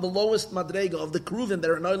from the lowest madrega of the Kruvim that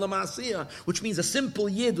are in Olam Asiyah, which means a simple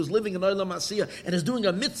yid who's living in Olam Asiyah and is doing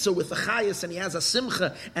a mitzvah with a chayas, and he has a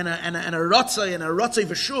simcha and a ratzai and a ratzai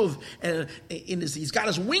v'shuv, he's got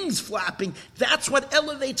his wings flapping. That's what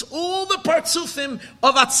elevates all the partsufim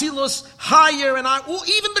of Atzilus higher, and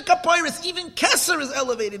even the Kapairis, even Keser is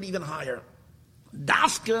elevated even higher.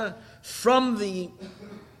 Dafka from the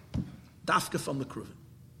Kruvim.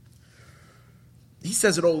 He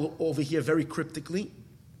says it all over here very cryptically,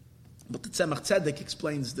 but the Tzemach Tzedek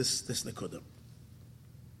explains this nekuda.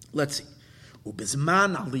 Let's see.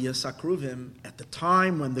 Ubizman aliyas hakruvim, at the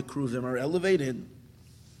time when the Kruvim are elevated,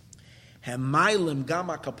 Hemailim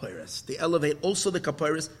gama kapairis, they elevate also the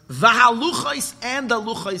kapairis, v'haluchais and the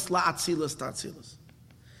luchais la'atzilas ta'atzilas.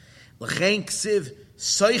 L'chein ksiv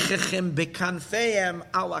soichechim bekanfeim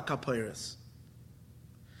ala kapairis,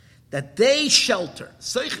 that they shelter.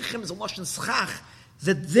 Soichechim is a lashon schach,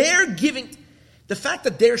 that they're giving. The fact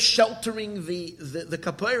that they're sheltering the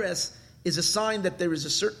kapairis is a sign that there is a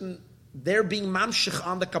certain, they're being mamshich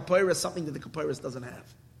on the kapairis, something that the kapairis doesn't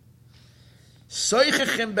have.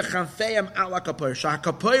 Soichechim bekanfeim ala kapairis,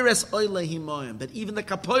 sha'kapairis oilehimoim, that even the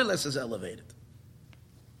kapairis is elevated.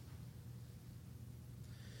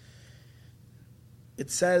 It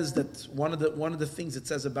says that one of the things it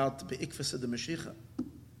says about Be'ikvasa the Mashiach,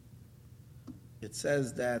 it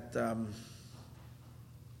says that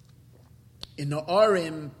in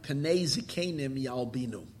Na'arim Penei Zikenim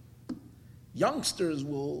Yalbinu, youngsters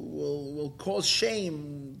will cause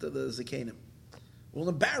shame to the Zikenim, will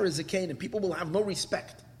embarrass Zikenim. People will have no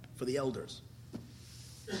respect for the elders.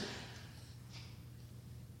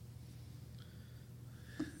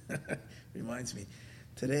 Reminds me,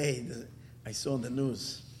 today I saw in the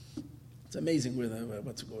news. It's amazing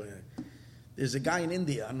what's going on. There's a guy in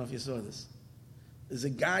India, I don't know if you saw this. There's a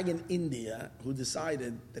guy in India who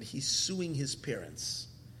decided that he's suing his parents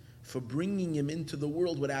for bringing him into the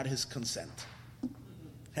world without his consent.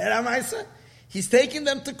 He's taking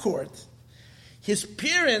them to court. His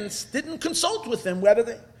parents didn't consult with him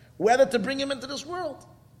whether to bring him into this world.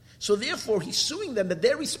 So therefore, he's suing them that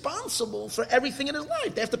they're responsible for everything in his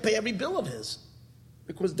life. They have to pay every bill of his.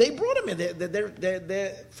 Because they brought him in.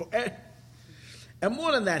 And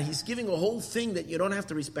more than that, he's giving a whole thing that you don't have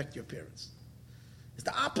to respect your parents. It's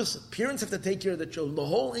the opposite. Parents have to take care of the children. The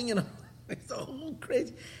whole thing, it's the whole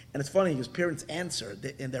crazy. And it's funny, his parents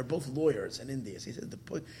answered, and they're both lawyers in India. So he said,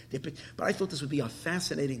 but I thought this would be a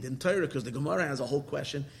fascinating, the entire, because the Gemara has a whole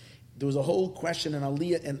question. There was a whole question in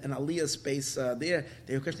Aliyah's space there.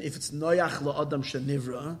 They were questioning if it's Noyach la'adam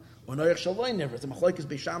shenivra, or Noyach Shaloi Never. The Machlokes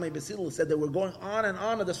Beishamai Besidl said that we're going on and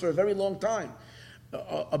on of this for a very long time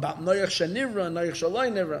about Noyach Shanivra and Noyach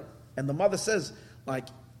Shaloi Never. And the mother says, like,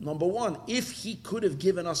 number one, if he could have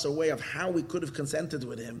given us a way of how we could have consented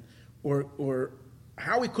with him, or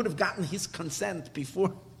how we could have gotten his consent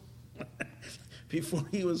before before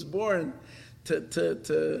he was born,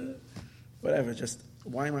 to whatever. Just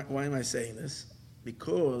why am I saying this?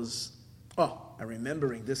 Because I'm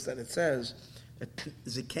remembering this, that it says that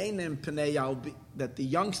the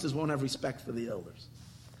youngsters won't have respect for the elders.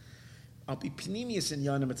 I'll be Pnimius in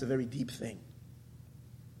Yonim, it's a very deep thing.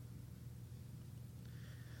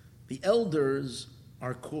 The elders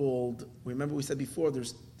are called, remember we said before,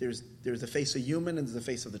 there's the face of human and there's the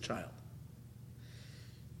face of the child.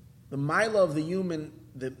 The mila of the human,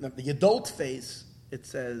 the adult face, it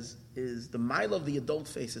says, is the mila of the adult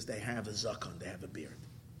face is they have a zakon, they have a beard.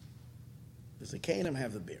 The Zakanim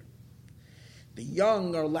have the beard. The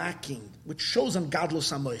young are lacking, which shows on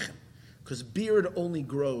gadlus hamoichem, because beard only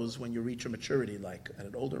grows when you reach a maturity. Like at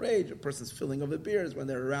an older age, a person's filling of a beard is when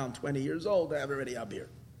they're around 20 years old, they have already a beard.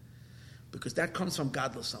 Because that comes from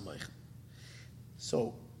gadlus hamoichem.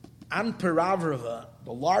 So Anperavrava,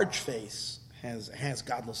 the large face, has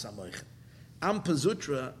Gadlus HaMoichin.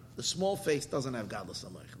 Ampezutra, the small face, doesn't have Gadlus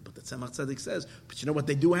HaMoichin. But the Tzemach Tzedek says, but you know what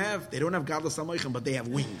they do have? They don't have Gadlus HaMoichin, but they have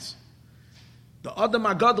wings. The Adam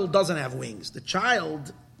HaGadol doesn't have wings. The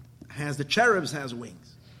child the cherubs has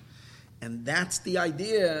wings. And that's the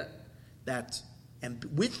idea that, and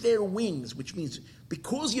with their wings, which means,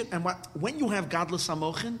 when you have Gadlus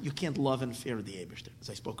HaMoichin, you can't love and fear the Eibishter, as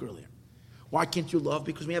I spoke earlier. Why can't you love?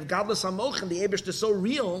 Because when you have Gadlus HaMoichin, the Eibishter is so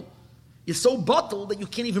real, you're so bottled that you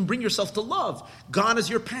can't even bring yourself to love. God is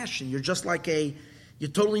your passion. You're just like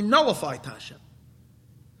you're totally nullified to Hashem.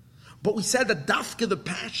 But we said that dafka, the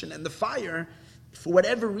passion and the fire, for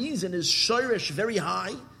whatever reason, is shoresh, very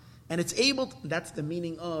high, and it's able to, that's the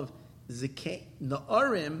meaning of Zekei.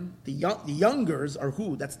 Na'arim, the youngers are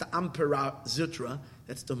who? That's the Ampera Zutra,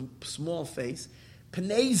 that's the small face.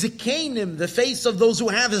 Pnei Zekeinim, the face of those who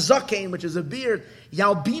have a Zakein, which is a beard.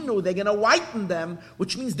 Yalbinu, they're going to whiten them,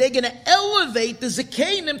 which means they're going to elevate the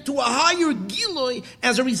Zekeinim to a higher Giloi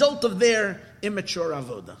as a result of their immature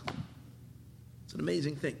Avodah. It's an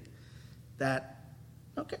amazing thing.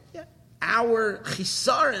 Our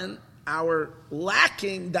Chisaron, our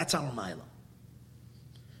lacking, that's our Maila.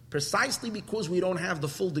 Precisely because we don't have the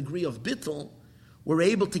full degree of Bittul, we're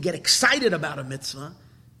able to get excited about a mitzvah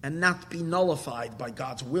and not be nullified by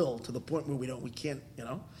God's will to the point where we can't,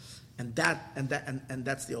 and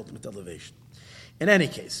that's the ultimate elevation. In any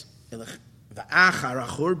case, but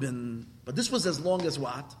this was as long as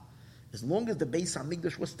what? As long as the Beis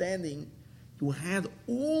HaMikdash was standing, you had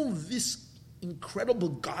all this incredible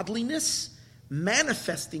godliness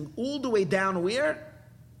manifesting all the way down where?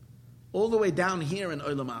 All the way down here in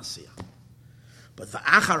Olam Asiyah. But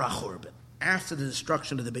v'achar HaChurban, after the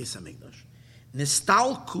destruction of the Beis HaMikdash,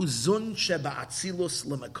 Nistalku zun sheba'atzilus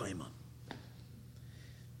l'makoima.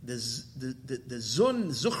 The zun,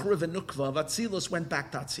 zuchra v'nukva of Atzilus went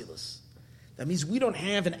back to Atzilus. That means we don't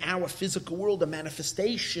have in our physical world a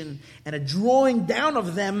manifestation and a drawing down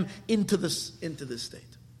of them into this state.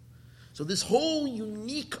 So this whole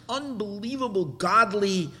unique, unbelievable,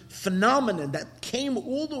 godly phenomenon that came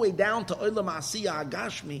all the way down to Olam Asiyah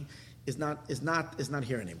Agashmi is not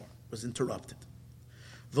here anymore. It was interrupted.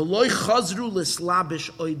 V'loi chazru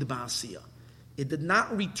l'slabish oid ba'asiyah. It did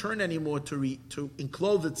not return anymore to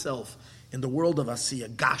enclose itself in the world of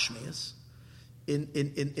Asiyah Gashmias, in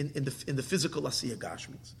the physical Asiyah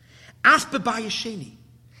Gashmias. Af b'bayasheni.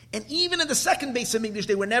 And even in the second Beis HaMikdash,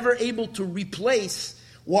 they were never able to replace.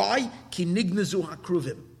 Why? Ki nignazu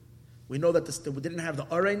hakruvim. We know that they didn't have the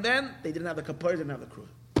Arain then, they didn't have the Kapar, they didn't have the Kruvim.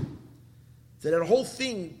 So that whole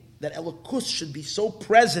thing, that Elokus should be so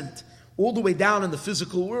present all the way down in the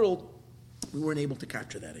physical world, we weren't able to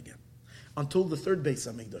capture that again. Until the third Beis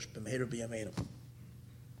HaMikdash, b'meir b'yameinu.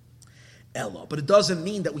 Ella. But it doesn't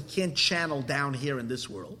mean that we can't channel down here in this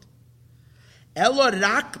world. Ella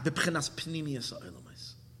rak b'pchenas pnimiyas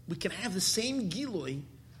ha'olamais. We can have the same Giloi,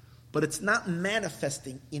 but it's not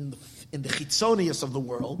manifesting in the chitzonius of the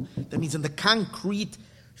world. That means in the concrete,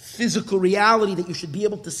 physical reality that you should be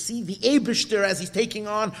able to see the Eibishter as he's taking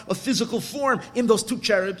on a physical form in those two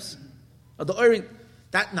cherubs. The Orin,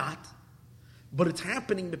 that not. But it's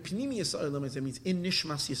happening, the Pnimiyas Olam, that means in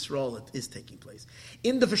Nishmas Yisrael it is taking place.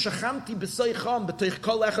 In the V'shachamti B'soicham, B'toich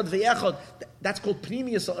Kol Echad V'yechad, that's called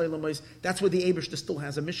Pnimiyas Olam, that's where the Eibishter still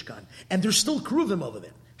has a Mishkan. And there's still Kruvim over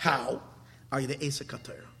there. How? Are you the Esek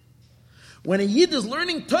HaTorah? When a Yid is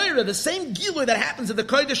learning Torah, the same Gilui that happens in the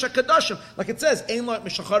Kodesh HaKadoshim, like it says, Ein lo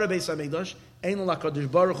Mishachara Beis HaMikdash, Ein lo HaKadosh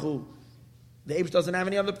Baruch Hu, the Eibush doesn't have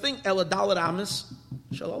any other thing, Ela Dalet Amis,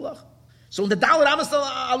 Shal Allah. So in the Dalet Amis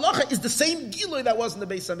Allah is the same Gilui that was in the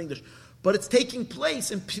Beis HaMikdash, but it's taking place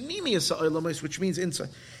in Pnimiyas HaOlamos, which means inside.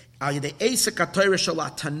 So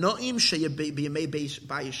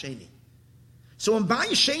in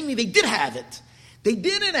Bayesheni they did have it. They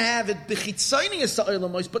didn't have it b'chitzonius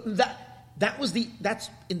ha'olamos, but that's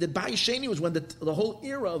in the Bayesheni was when the whole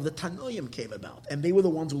era of the Tanoim came about, and they were the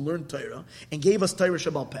ones who learned Torah and gave us Torah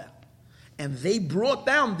Shebal Peh, and they brought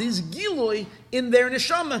down this Gilui in their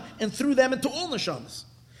neshama and threw them into all neshamas.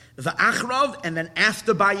 The Achrav, and then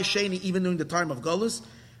after Bayesheni, even during the time of Golus,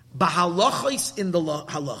 b'halachos in the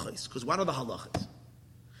halachos, because what are the halachos?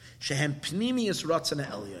 Shehem pnimius ratzon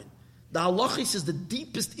ha'elyon. The halachis is the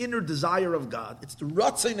deepest inner desire of God. It's the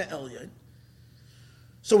Ratzon Elyon.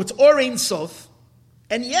 So it's Orein Sof,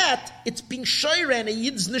 and yet it's being Shayren, a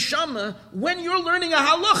Yid's Neshama. When you're learning a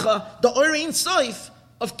halacha, the Orein Sof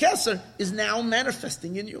of Keser is now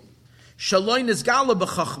manifesting in you. Shaloi Nizgala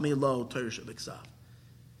B'chachmi Lo Torah Shebiksav.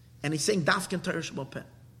 And he's saying Dafkin Torah Shebopeh.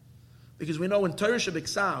 Because we know in Torah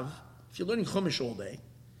Shebiksav, if you're learning Chumash all day,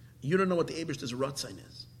 you don't know what the Eibishter's Ratzon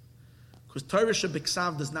is. Because Torah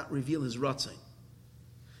Shebiksav does not reveal his Ratzin.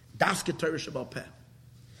 Dafke Torah Shebal Peh.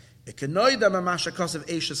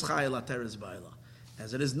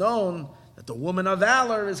 As it is known that the woman of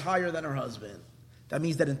valor is higher than her husband. That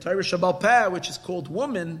means that in Torah Shebal Peh, which is called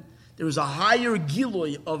woman, there is a higher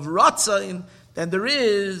Gilui of Ratzin than there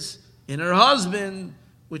is in her husband,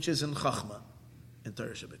 which is in Chachma, in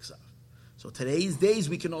Torah Shebiksav. So today's days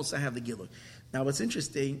we can also have the Gilui. Now what's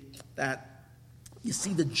interesting, that you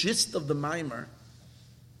see the gist of the Maimer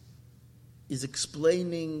is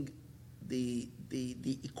explaining the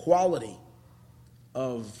equality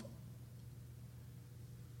of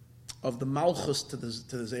the Malchus to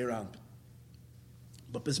the Zeir.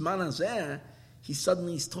 But Bisman Hazeh,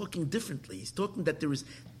 he's talking differently. He's talking that there is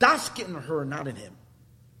dafke in her, not in him.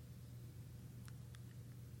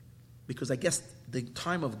 Because I guess the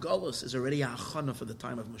time of Golus is already a achana for the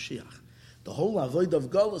time of Mashiach. The whole avoid of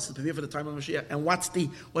Golus is prepared for the time of Mashiach. And what's going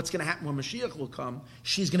to happen when Mashiach will come?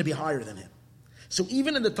 She's going to be higher than him. So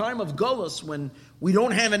even in the time of Golus, when we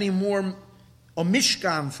don't have any more a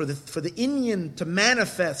mishkan for the Indian to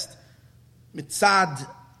manifest mitzad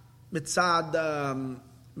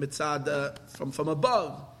from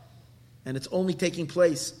above, and it's only taking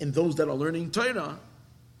place in those that are learning Torah.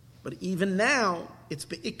 But even now, it's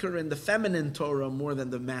be'ikr in the feminine Torah more than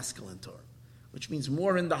the masculine Torah, which means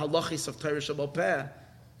more in the halachis of Torah Shebal Peh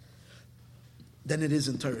than it is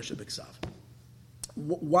in Torah Shebiksav.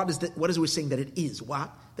 What is we saying that it is?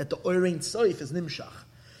 What? That the Oirein Soif is Nimshach.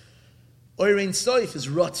 Oirein Soif is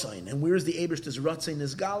Ratzain. And where is the Eibishter's Ratzain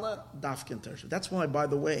is Gala? Dafkin Torah. That's why, by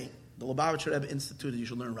the way, the Lubavitcher Rebbe instituted you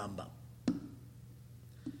should learn Rambam.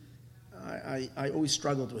 I always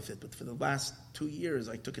struggled with it, but for the last 2 years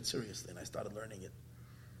I took it seriously and I started learning it.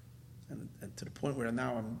 And to the point where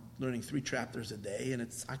now I'm learning 3 chapters a day and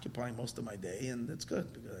it's occupying most of my day, and it's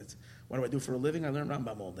good because what do I do for a living? I learn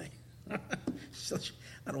Rambam all day.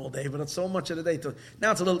 Not all day, but it's so much of the day.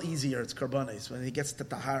 Now it's a little easier. It's Karbanis. When he gets to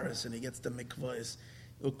Taharis and he gets to Mikvahs,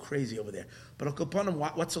 you go crazy over there. But Al Kapanim,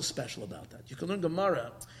 what's so special about that? You can learn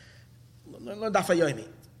Gemara, learn Daf HaYomi.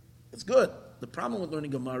 It's good. The problem with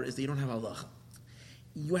learning Gemara is that you don't have halacha.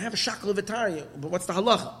 You have a shackle of Vitaria, but what's the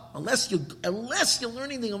halacha? Unless you're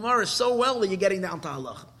learning the Gemara so well that you're getting down to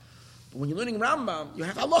halacha. But when you're learning Rambam, you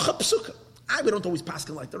have halacha psuka. We don't always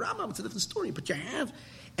paskin like the Rambam. It's a different story. But you have,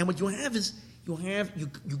 and what you have is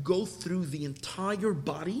you go through the entire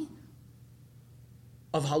body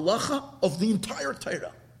of halacha of the entire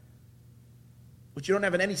Torah, which you don't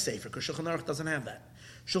have in any sefer because Shulchan Aruch doesn't have that.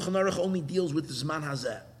 Shulchan Aruch only deals with Zman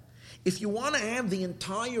Hazeh. If you want to have the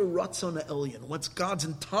entire Ratzon Elyon, what's God's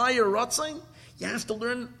entire Ratzon, you have to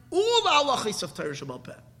learn all the halachos of Torah Shebal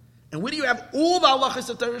Peh. And where do you have all the halachos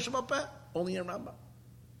of Torah Shebal Peh? Only in Rambam.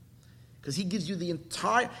 Because he gives you the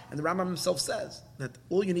entire, and the Rambam himself says that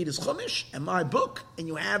all you need is Chumash and my book, and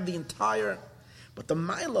you have the entire. But the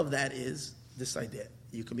mile of that is this idea: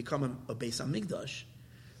 you can become a Beis Hamikdash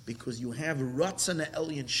because you have Ratzon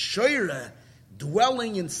Elyon Shoira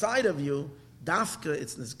dwelling inside of you. Dafka,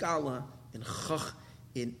 it's Nizgala in Chach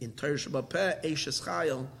in Torah Shebal Peh Eishes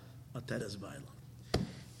Chayil Ateres Baila.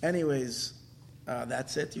 Anyways,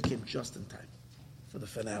 that's it. You came just in time for the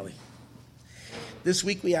finale. This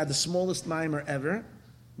week we had the smallest mimer ever,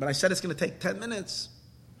 but I said it's going to take 10 minutes.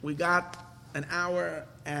 We got an hour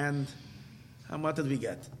and how much did we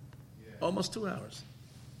get? Yeah. Almost 2 hours.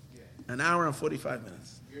 Yeah. An hour and 45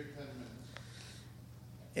 minutes. You're 10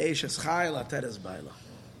 minutes. Eishes Chayil Ateres Baila.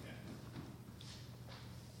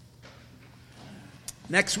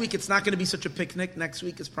 Next week, it's not going to be such a picnic. Next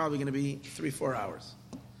week, it's probably going to be 3-4 hours.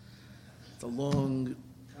 It's a long...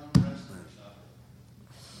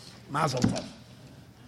 Mazel tov.